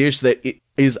is And a dish that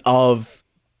is of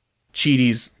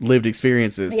Chidi's lived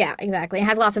experiences. Yeah, exactly. It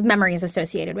has lots of memories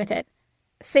associated with it.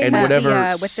 Same And with whatever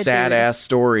with the sad dude. ass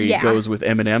story Yeah. goes with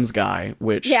Eminem's guy,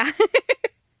 which Yeah.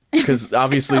 because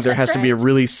obviously there has to be a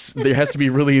really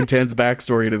intense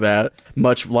backstory to that,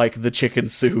 much like the chicken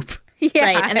soup. Yeah.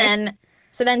 Right, and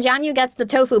then Jianyu gets the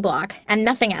tofu block and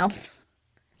nothing else.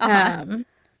 And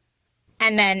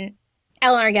then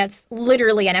Eleanor gets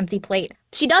literally an empty plate.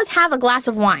 She does have a glass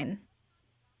of wine.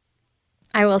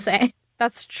 I will say.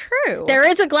 That's true. There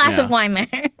is a glass Yeah. of wine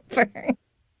there for her.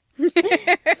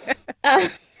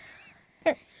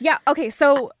 Yeah, okay,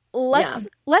 so let's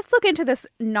look into this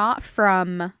not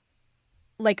from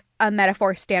like a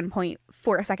metaphor standpoint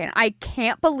for a second. I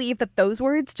can't believe that those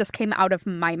words just came out of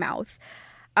my mouth.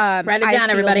 Write it down,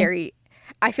 everybody.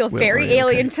 I feel Will, very are you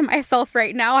alien okay? to myself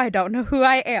right now. I don't know who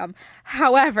I am.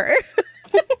 However,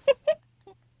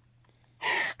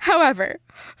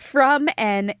 from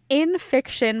an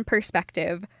in-fiction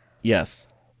perspective, Yes.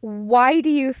 why do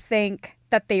you think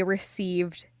that they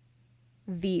received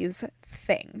these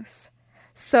things?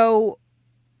 So,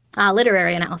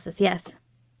 Literary analysis, yes.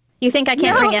 You think I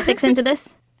can't No. bring ethics into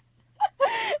this?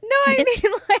 no, I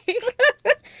mean, like,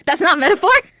 That's not metaphor?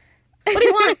 What do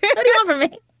you want? What do you want from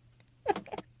me?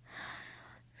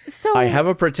 so I have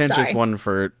a pretentious Sorry. one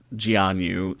for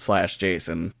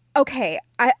Jianyu/Jason. okay,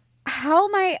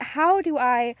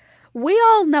 we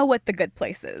all know what the good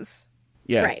place is.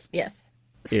 Yes. Right, yes.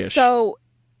 Ish. So,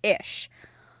 ish.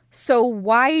 So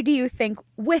why do you think,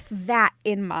 with that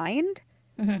in mind,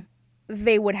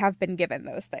 they would have been given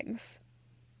those things?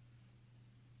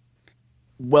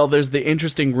 Well, there's the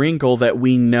interesting wrinkle that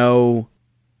we know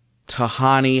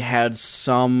Tahani had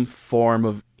some form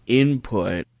of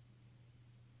input.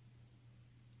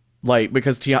 Like,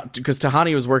 because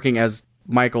Tahani was working as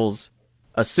Michael's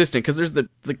assistant. Because there's the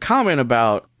comment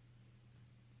about...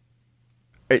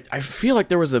 I feel like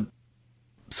there was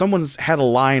someone's had a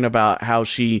line about how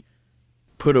she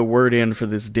put a word in for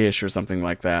this dish or something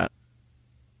like that.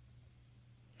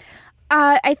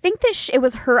 I think that it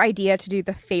was her idea to do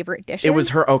the favorite dishes. It was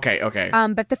her... Okay.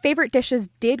 But the favorite dishes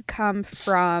did come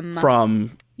from...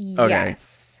 okay.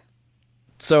 Yes.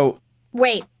 So...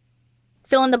 Wait.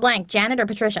 Fill in the blank. Janet or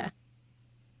Patricia?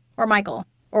 Or Michael?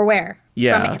 Or where?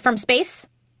 Yeah. From space?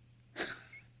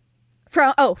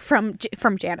 From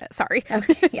Janet, sorry.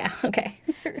 Okay. Yeah, okay.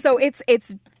 So it's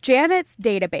Janet's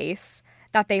database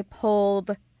that they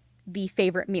pulled the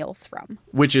favorite meals from.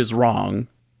 Which is wrong.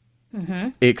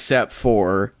 Except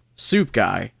for Soup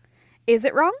Guy. Is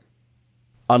it wrong?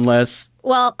 Unless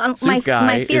Well, Soup my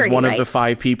Guy theory, is one right? of the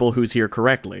 5 people who's here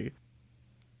correctly.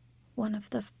 One of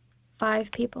the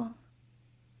 5 people?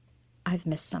 I've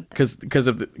missed something. Because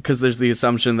there's the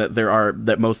assumption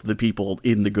that most of the people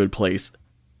in the good place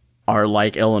are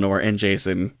like Eleanor and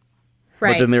Jason.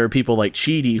 Right. But then there are people like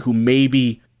Chidi who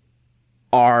maybe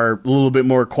are a little bit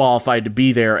more qualified to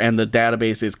be there and the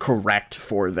database is correct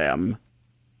for them.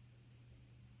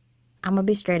 I'm going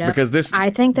to be straight up. Because this I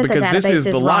think that the database is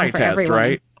the wrong lie for test,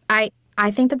 everyone. right?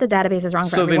 I think that the database is wrong for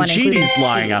So then everyone. including Chidi's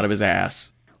lying Chidi. out of his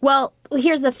ass. Well,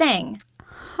 here's the thing.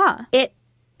 Huh.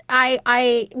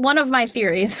 One of my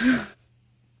theories,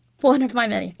 one of my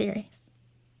many theories,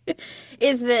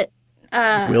 is that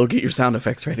Will, get your sound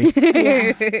effects ready.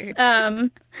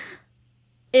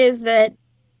 is that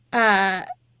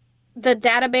the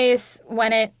database,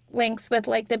 when it links with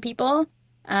like the people,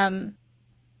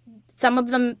 some of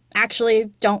them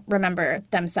actually don't remember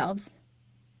themselves.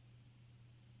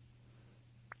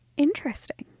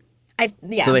 Interesting.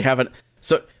 Yeah. So they haven't.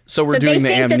 So we're So they doing the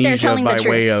think that they're amnesia telling the by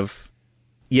way truth. of,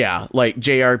 yeah, like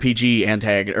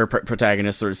JRPG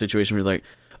protagonist sort of situation. Where you're like,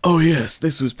 oh yes,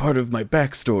 this was part of my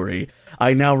backstory.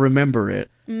 I now remember it.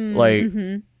 Like,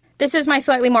 This is my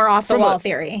slightly more off the From wall a-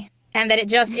 theory, and that it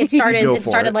Go for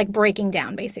started it. like breaking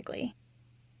down basically,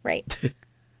 right?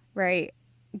 Right.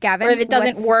 Gavin? Or if it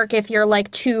doesn't what's- work if you're like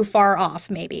too far off,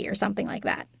 maybe, or something like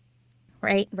that,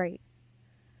 right? Right.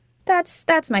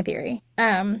 That's my theory.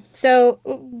 So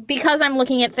because I'm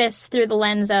looking at this through the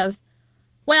lens of,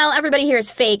 well, everybody here is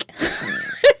fake,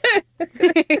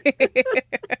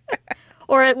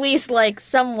 or at least like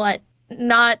somewhat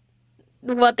not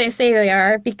what they say they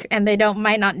are, and they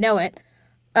might not know it.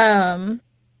 When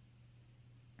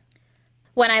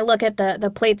I look at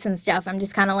the plates and stuff, I'm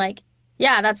just kind of like,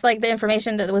 yeah, that's like the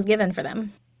information that was given for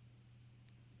them.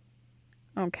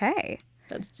 Okay.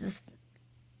 That's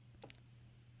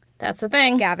the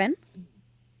thing. Gavin?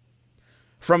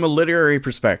 from a literary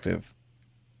perspective,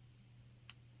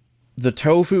 the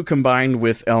tofu combined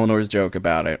with Eleanor's joke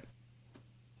about it,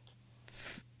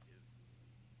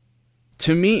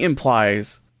 to me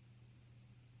implies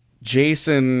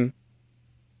Jason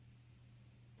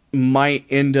might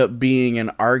end up being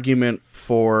an argument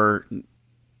for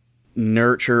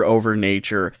nurture over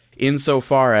nature,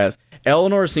 insofar as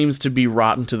Eleanor seems to be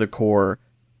rotten to the core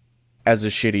as a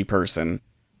shitty person.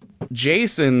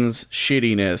 Jason's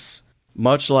shittiness,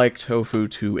 much like tofu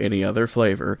to any other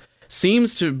flavor,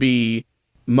 seems to be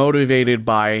motivated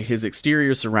by his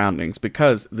exterior surroundings,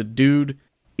 because the dude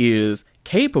is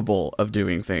capable of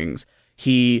doing things.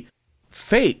 He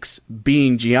fakes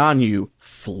being Jianyu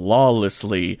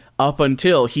flawlessly up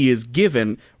until he is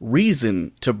given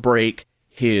reason to break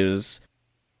his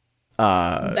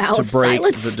Vow to of break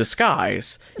silence? the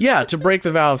disguise. Yeah, to break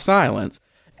the vow of silence.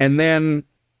 And then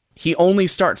he only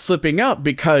starts slipping up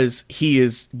because he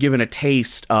is given a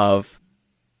taste of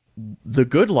the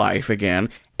good life again,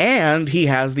 and he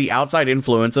has the outside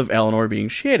influence of Eleanor being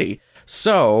shitty.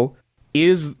 So,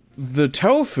 is the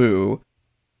tofu...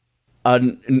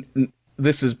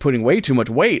 this is putting way too much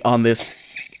weight on this.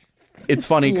 It's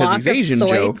funny because Block he's of Asian soy.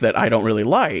 joke that I don't really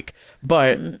like.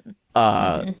 But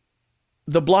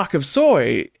the block of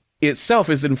soy itself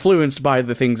is influenced by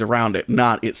the things around it,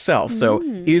 not itself. So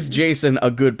is Jason a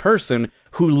good person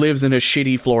who lives in a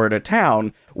shitty Florida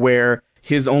town where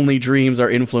his only dreams are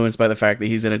influenced by the fact that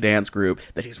he's in a dance group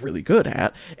that he's really good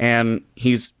at, and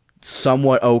he's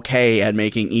somewhat okay at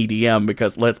making EDM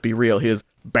because, let's be real, his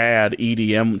bad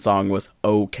EDM song was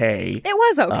okay. It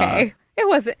was okay. It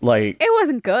wasn't Like, it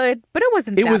wasn't good, but it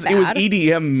wasn't that bad. it was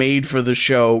EDM made for the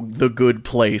show The Good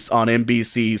Place on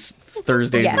NBC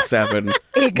Thursdays at Yes. 7.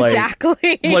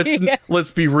 Exactly.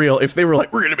 Let's be real. If they were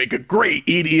like, we're gonna make a great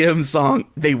EDM song,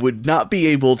 they would not be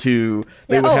able to.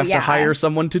 They would have to hire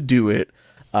someone to do it.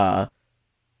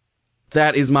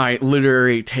 That is my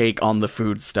literary take on the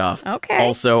food stuff. Okay.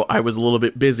 Also, I was a little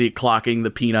bit busy clocking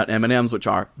the peanut M&Ms, which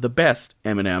are the best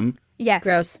M&M. Yes.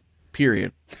 Gross.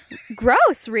 Period.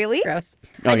 Gross, really? Gross.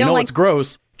 Oh, I you don't know like what's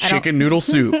gross? Chicken noodle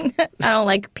soup. I don't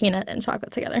like peanut and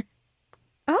chocolate together.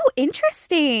 Oh,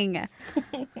 interesting.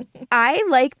 I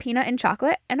like peanut and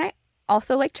chocolate, and I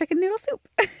also like chicken noodle soup.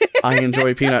 I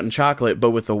enjoy peanut and chocolate,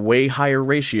 but with a way higher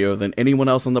ratio than anyone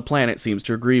else on the planet seems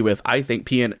to agree with. I think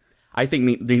there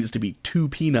needs to be 2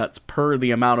 peanuts per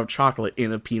the amount of chocolate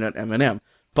in a peanut M&M.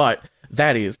 But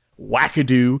that is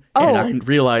wackadoo, and I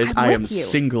realize I'm I am with you.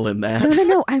 single in that.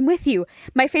 No, I'm with you.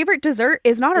 My favorite dessert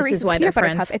is not a This is Reese's why they're peanut butter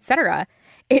friends. cup, etc.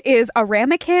 It is a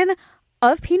ramekin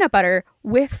of peanut butter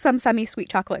with some semi-sweet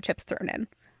chocolate chips thrown in.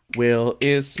 Will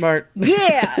is smart.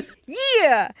 Yeah,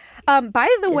 yeah. By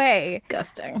the way,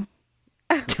 Disgusting.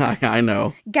 I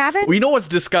know. Gavin, We know what's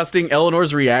disgusting?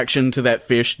 Eleanor's reaction to that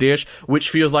fish dish, which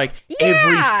feels like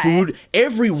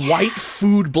every white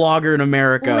food blogger in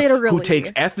America who Literally.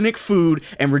 takes ethnic food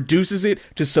and reduces it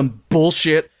to some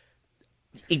bullshit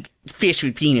fish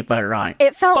with peanut butter on it.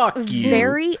 it felt Fuck you.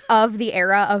 very of the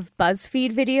era of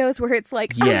BuzzFeed videos where it's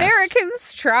like, Yes.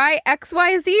 Americans try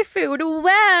XYZ food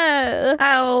well.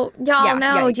 Oh, y'all Yeah,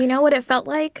 know. Do you yikes. know what it felt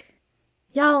like?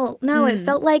 Y'all know it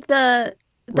felt like the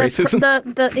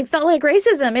Racism? It felt like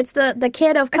racism. It's the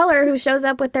kid of color who shows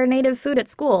up with their native food at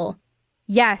school.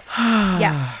 Yes,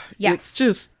 yes, yes. It's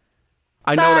just...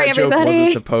 I know Sorry, that joke everybody.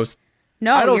 wasn't supposed...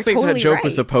 No, I don't you're think totally that joke right.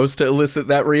 was supposed to elicit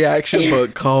that reaction,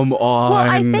 but come on. Well,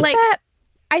 I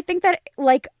Like- think that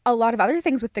like a lot of other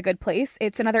things with The Good Place,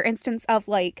 it's another instance of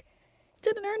like,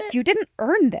 Didn't earn it. you didn't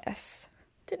earn this.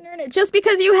 Didn't earn it. Just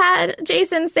because you had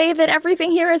Jason say that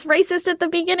everything here is racist at the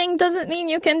beginning doesn't mean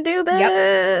you can do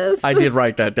this. I did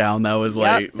write that down. That was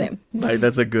like, same. like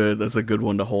that's a good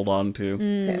one to hold on to.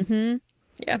 Mm-hmm.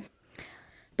 Yeah.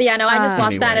 But yeah, no, I just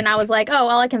watched that Anyway. and I was like, oh,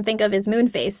 all I can think of is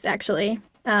Moonface, actually.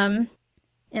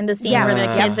 In the scene Yeah. where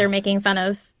the kids are making fun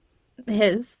of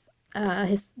his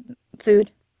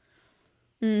food.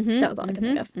 Mm-hmm. That was all I could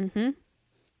think of.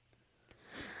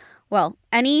 Well,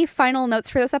 any final notes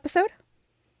for this episode?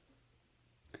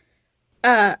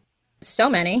 So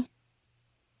many.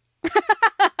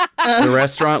 The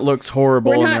restaurant looks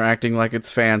horrible We're and not- they're acting like it's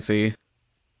fancy.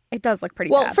 It does look pretty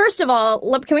Well, bad. first of all,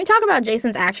 look, can we talk about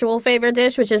Jason's actual favorite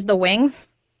dish, which is the wings?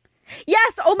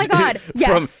 Yes! Oh my god!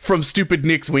 Yes! From stupid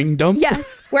Nick's wing dump.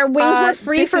 Yes! Where wings were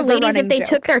free this for is a ladies if running they joke.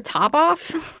 took their top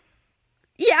off?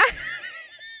 Yeah!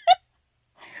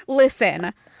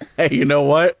 Listen, Hey, you know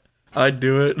what? I'd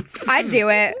do it. I'd do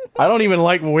it. I don't even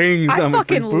like wings. I I'm a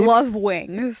fucking food. love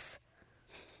wings.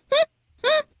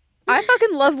 I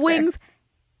fucking love wings,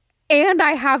 and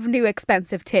I have new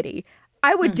expensive titty.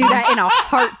 I would do that in a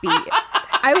heartbeat.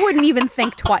 I wouldn't even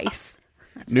think twice.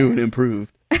 New and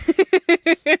improved.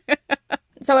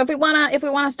 So if we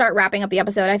wanna start wrapping up the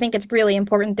episode, I think it's really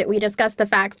important that we discuss the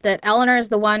fact that Eleanor is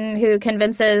the one who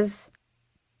convinces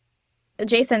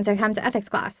Jason to come to ethics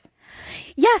class.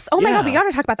 Yes. Oh my god, we Yeah.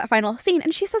 gotta talk about that final scene.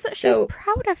 And she says that she's So-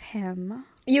 proud of him.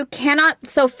 You cannot.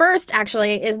 So first,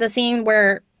 actually, is the scene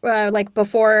where, like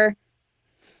before,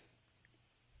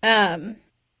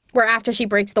 where after she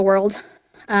breaks the world,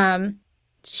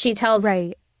 she tells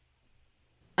Right.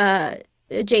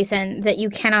 Jason that you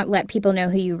cannot let people know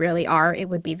who you really are. It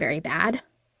would be very bad.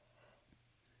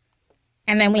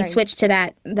 And then we Right. switch to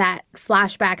that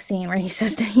flashback scene where he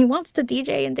says that he wants to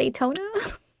DJ in Daytona.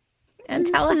 and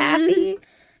Tallahassee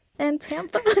and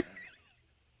Tampa.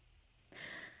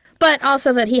 But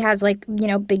also that he has, like, you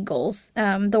know, big goals.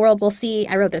 The world will see,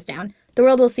 I wrote this down, the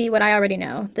world will see what I already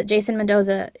know, that Jason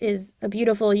Mendoza is a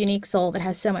beautiful, unique soul that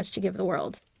has so much to give the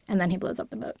world. And then he blows up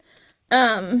the boat.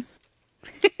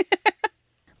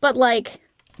 But, like...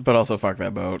 But also fuck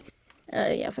that boat.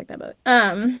 Yeah, fuck that boat.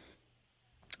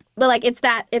 But, like, it's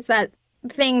that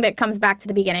thing that comes back to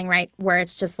the beginning, right? Where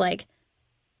it's just, like,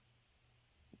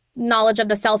 knowledge of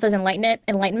the self is enlightenment,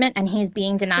 and he's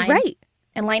being denied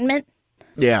enlightenment.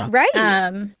 Yeah.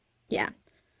 Right. Yeah.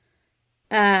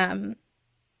 And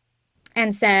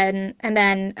then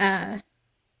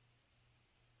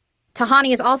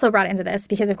Tahani is also brought into this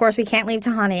because, of course, we can't leave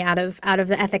Tahani out of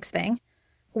the ethics thing,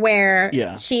 where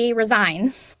she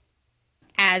resigns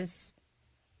as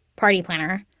party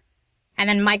planner, and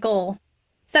then Michael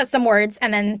says some words,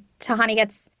 and then Tahani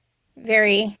gets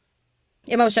very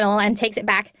emotional and takes it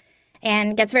back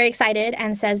and gets very excited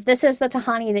and says, "This is the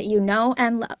Tahani that you know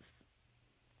and love."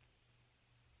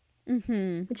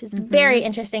 Mm-hmm. Which is very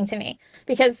interesting to me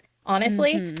because,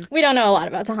 honestly, we don't know a lot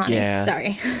about Tahani. Yeah.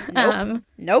 Sorry.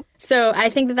 Nope. So I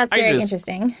think that's very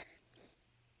interesting.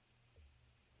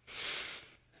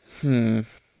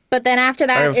 But then after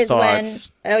that is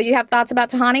thoughts. when... Oh, you have thoughts about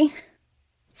Tahani?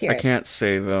 Let's hear I it. can't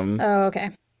say them. Oh, okay.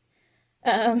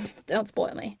 Don't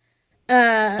spoil me.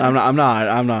 I'm not.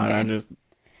 Okay. I'm just...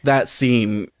 That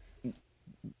scene...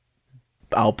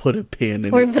 I'll put a pin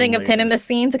in We're it putting a later. pin in the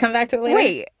scene to come back to it later?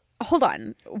 Wait, hold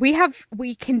on.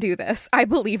 We can do this. I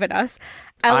believe in us.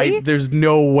 Ellie? There's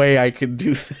no way I could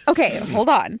do this. Okay, hold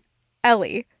on.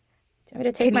 Ellie, Do you want me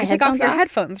to take can my you take off headphones your off?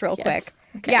 headphones real Yes. quick?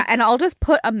 Okay. Yeah, and I'll just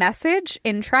put a message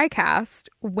in TriCast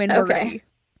when we're Okay. ready.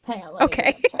 Hang on. Let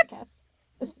Okay. me get the TriCast.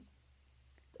 This is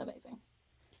amazing.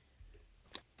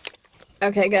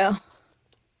 Okay, go.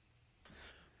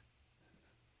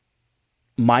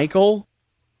 Michael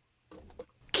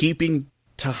keeping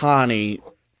Tahani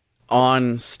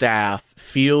on staff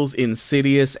feels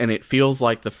insidious, and it feels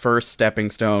like the first stepping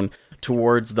stone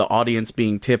towards the audience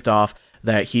being tipped off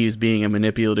that he's being a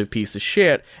manipulative piece of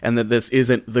shit and that this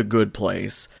isn't the good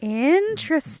place.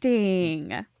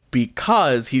 Interesting.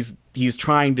 Because he's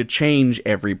trying to change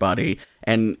everybody,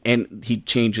 and he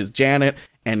changes Janet,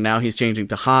 and now he's changing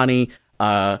Tahani.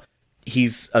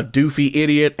 He's a doofy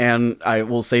idiot, and I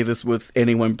will say this with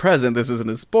anyone present, this isn't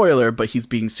a spoiler, but he's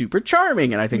being super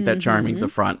charming, and I think that charming's a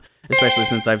front, especially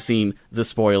since I've seen the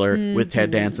spoiler with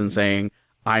Ted Danson saying,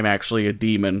 "I'm actually a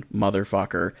demon,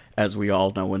 motherfucker," as we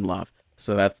all know and love.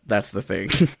 So that's the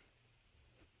thing.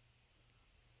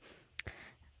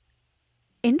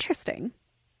 Interesting.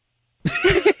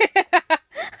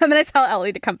 I'm going to tell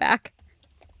Ellie to come back.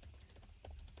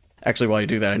 Actually, while you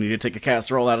do that, I need to take a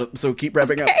casserole out of, so keep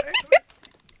wrapping up.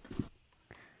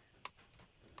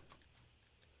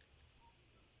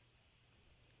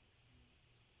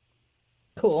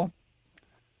 Cool.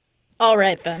 All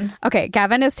right, then. Okay,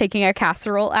 Gavin is taking a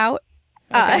casserole out.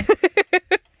 Okay. So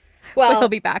Well, he'll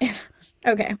be back.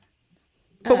 okay.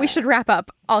 But we should wrap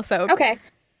up also. Okay.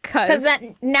 Because Because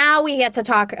then now we get to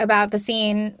talk about the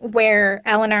scene where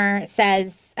Eleanor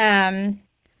says, I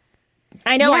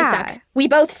know I Yeah. suck. We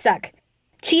both suck.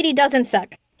 Chidi doesn't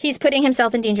suck. He's putting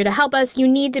himself in danger to help us. You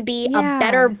need to be Yeah. a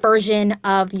better version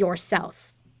of yourself.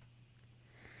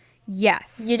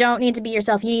 yes. You don't need to be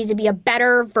yourself. You need to be a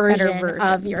better version, version.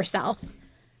 of yourself.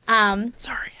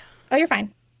 Sorry. Oh, you're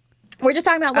fine. We're just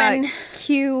talking about when...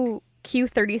 Q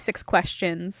 36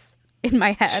 questions in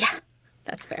my head.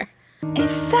 That's fair. It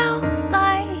felt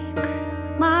like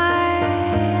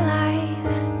my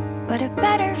life, but a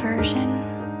better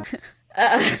version.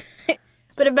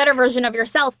 But a better version of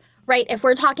yourself, right? If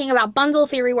we're talking about bundle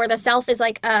theory, where the self is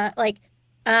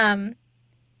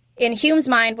in Hume's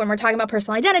mind, when we're talking about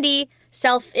personal identity,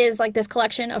 self is like this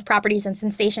collection of properties and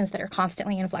sensations that are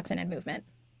constantly in flux and in movement,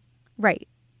 Right.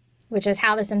 which is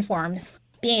how this informs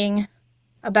being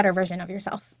a better version of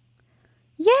yourself.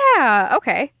 Yeah.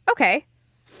 Okay.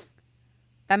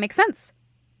 That makes sense.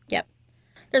 Yep.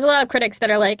 There's a lot of critics that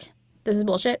are like, this is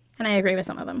bullshit, and I agree with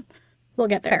some of them. We'll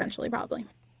get there Fair. eventually, probably.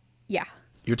 Yeah.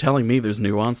 You're telling me there's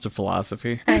nuance to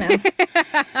philosophy? I know.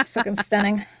 Fucking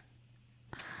stunning.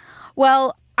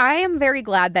 Well, I am very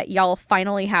glad that y'all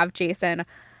finally have Jason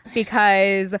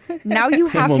because now you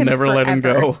have we'll him never let him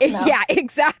forever. go. Yeah,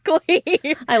 exactly.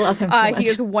 I love him too much. He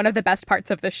is one of the best parts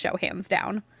of this show, hands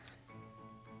down.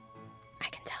 I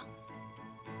can tell.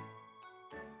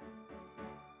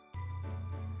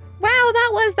 Wow, that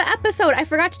was the episode. I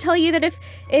forgot to tell you that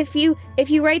if you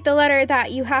write the letter,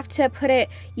 that you have to put it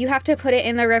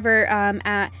in the river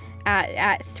at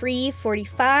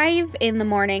 3:45 in the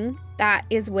morning. That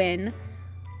is when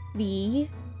the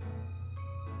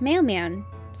mailman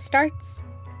starts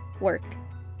work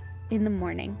in the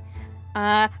morning.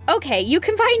 Okay, you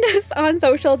can find us on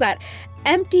socials at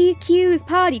Empty Cues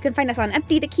Pod. You can find us on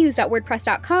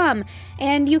emptythecues.wordpress.com,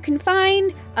 and you can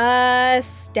find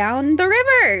us down the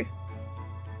river.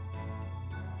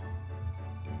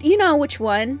 You know which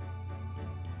one.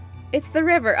 It's the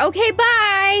river. Okay,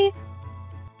 bye!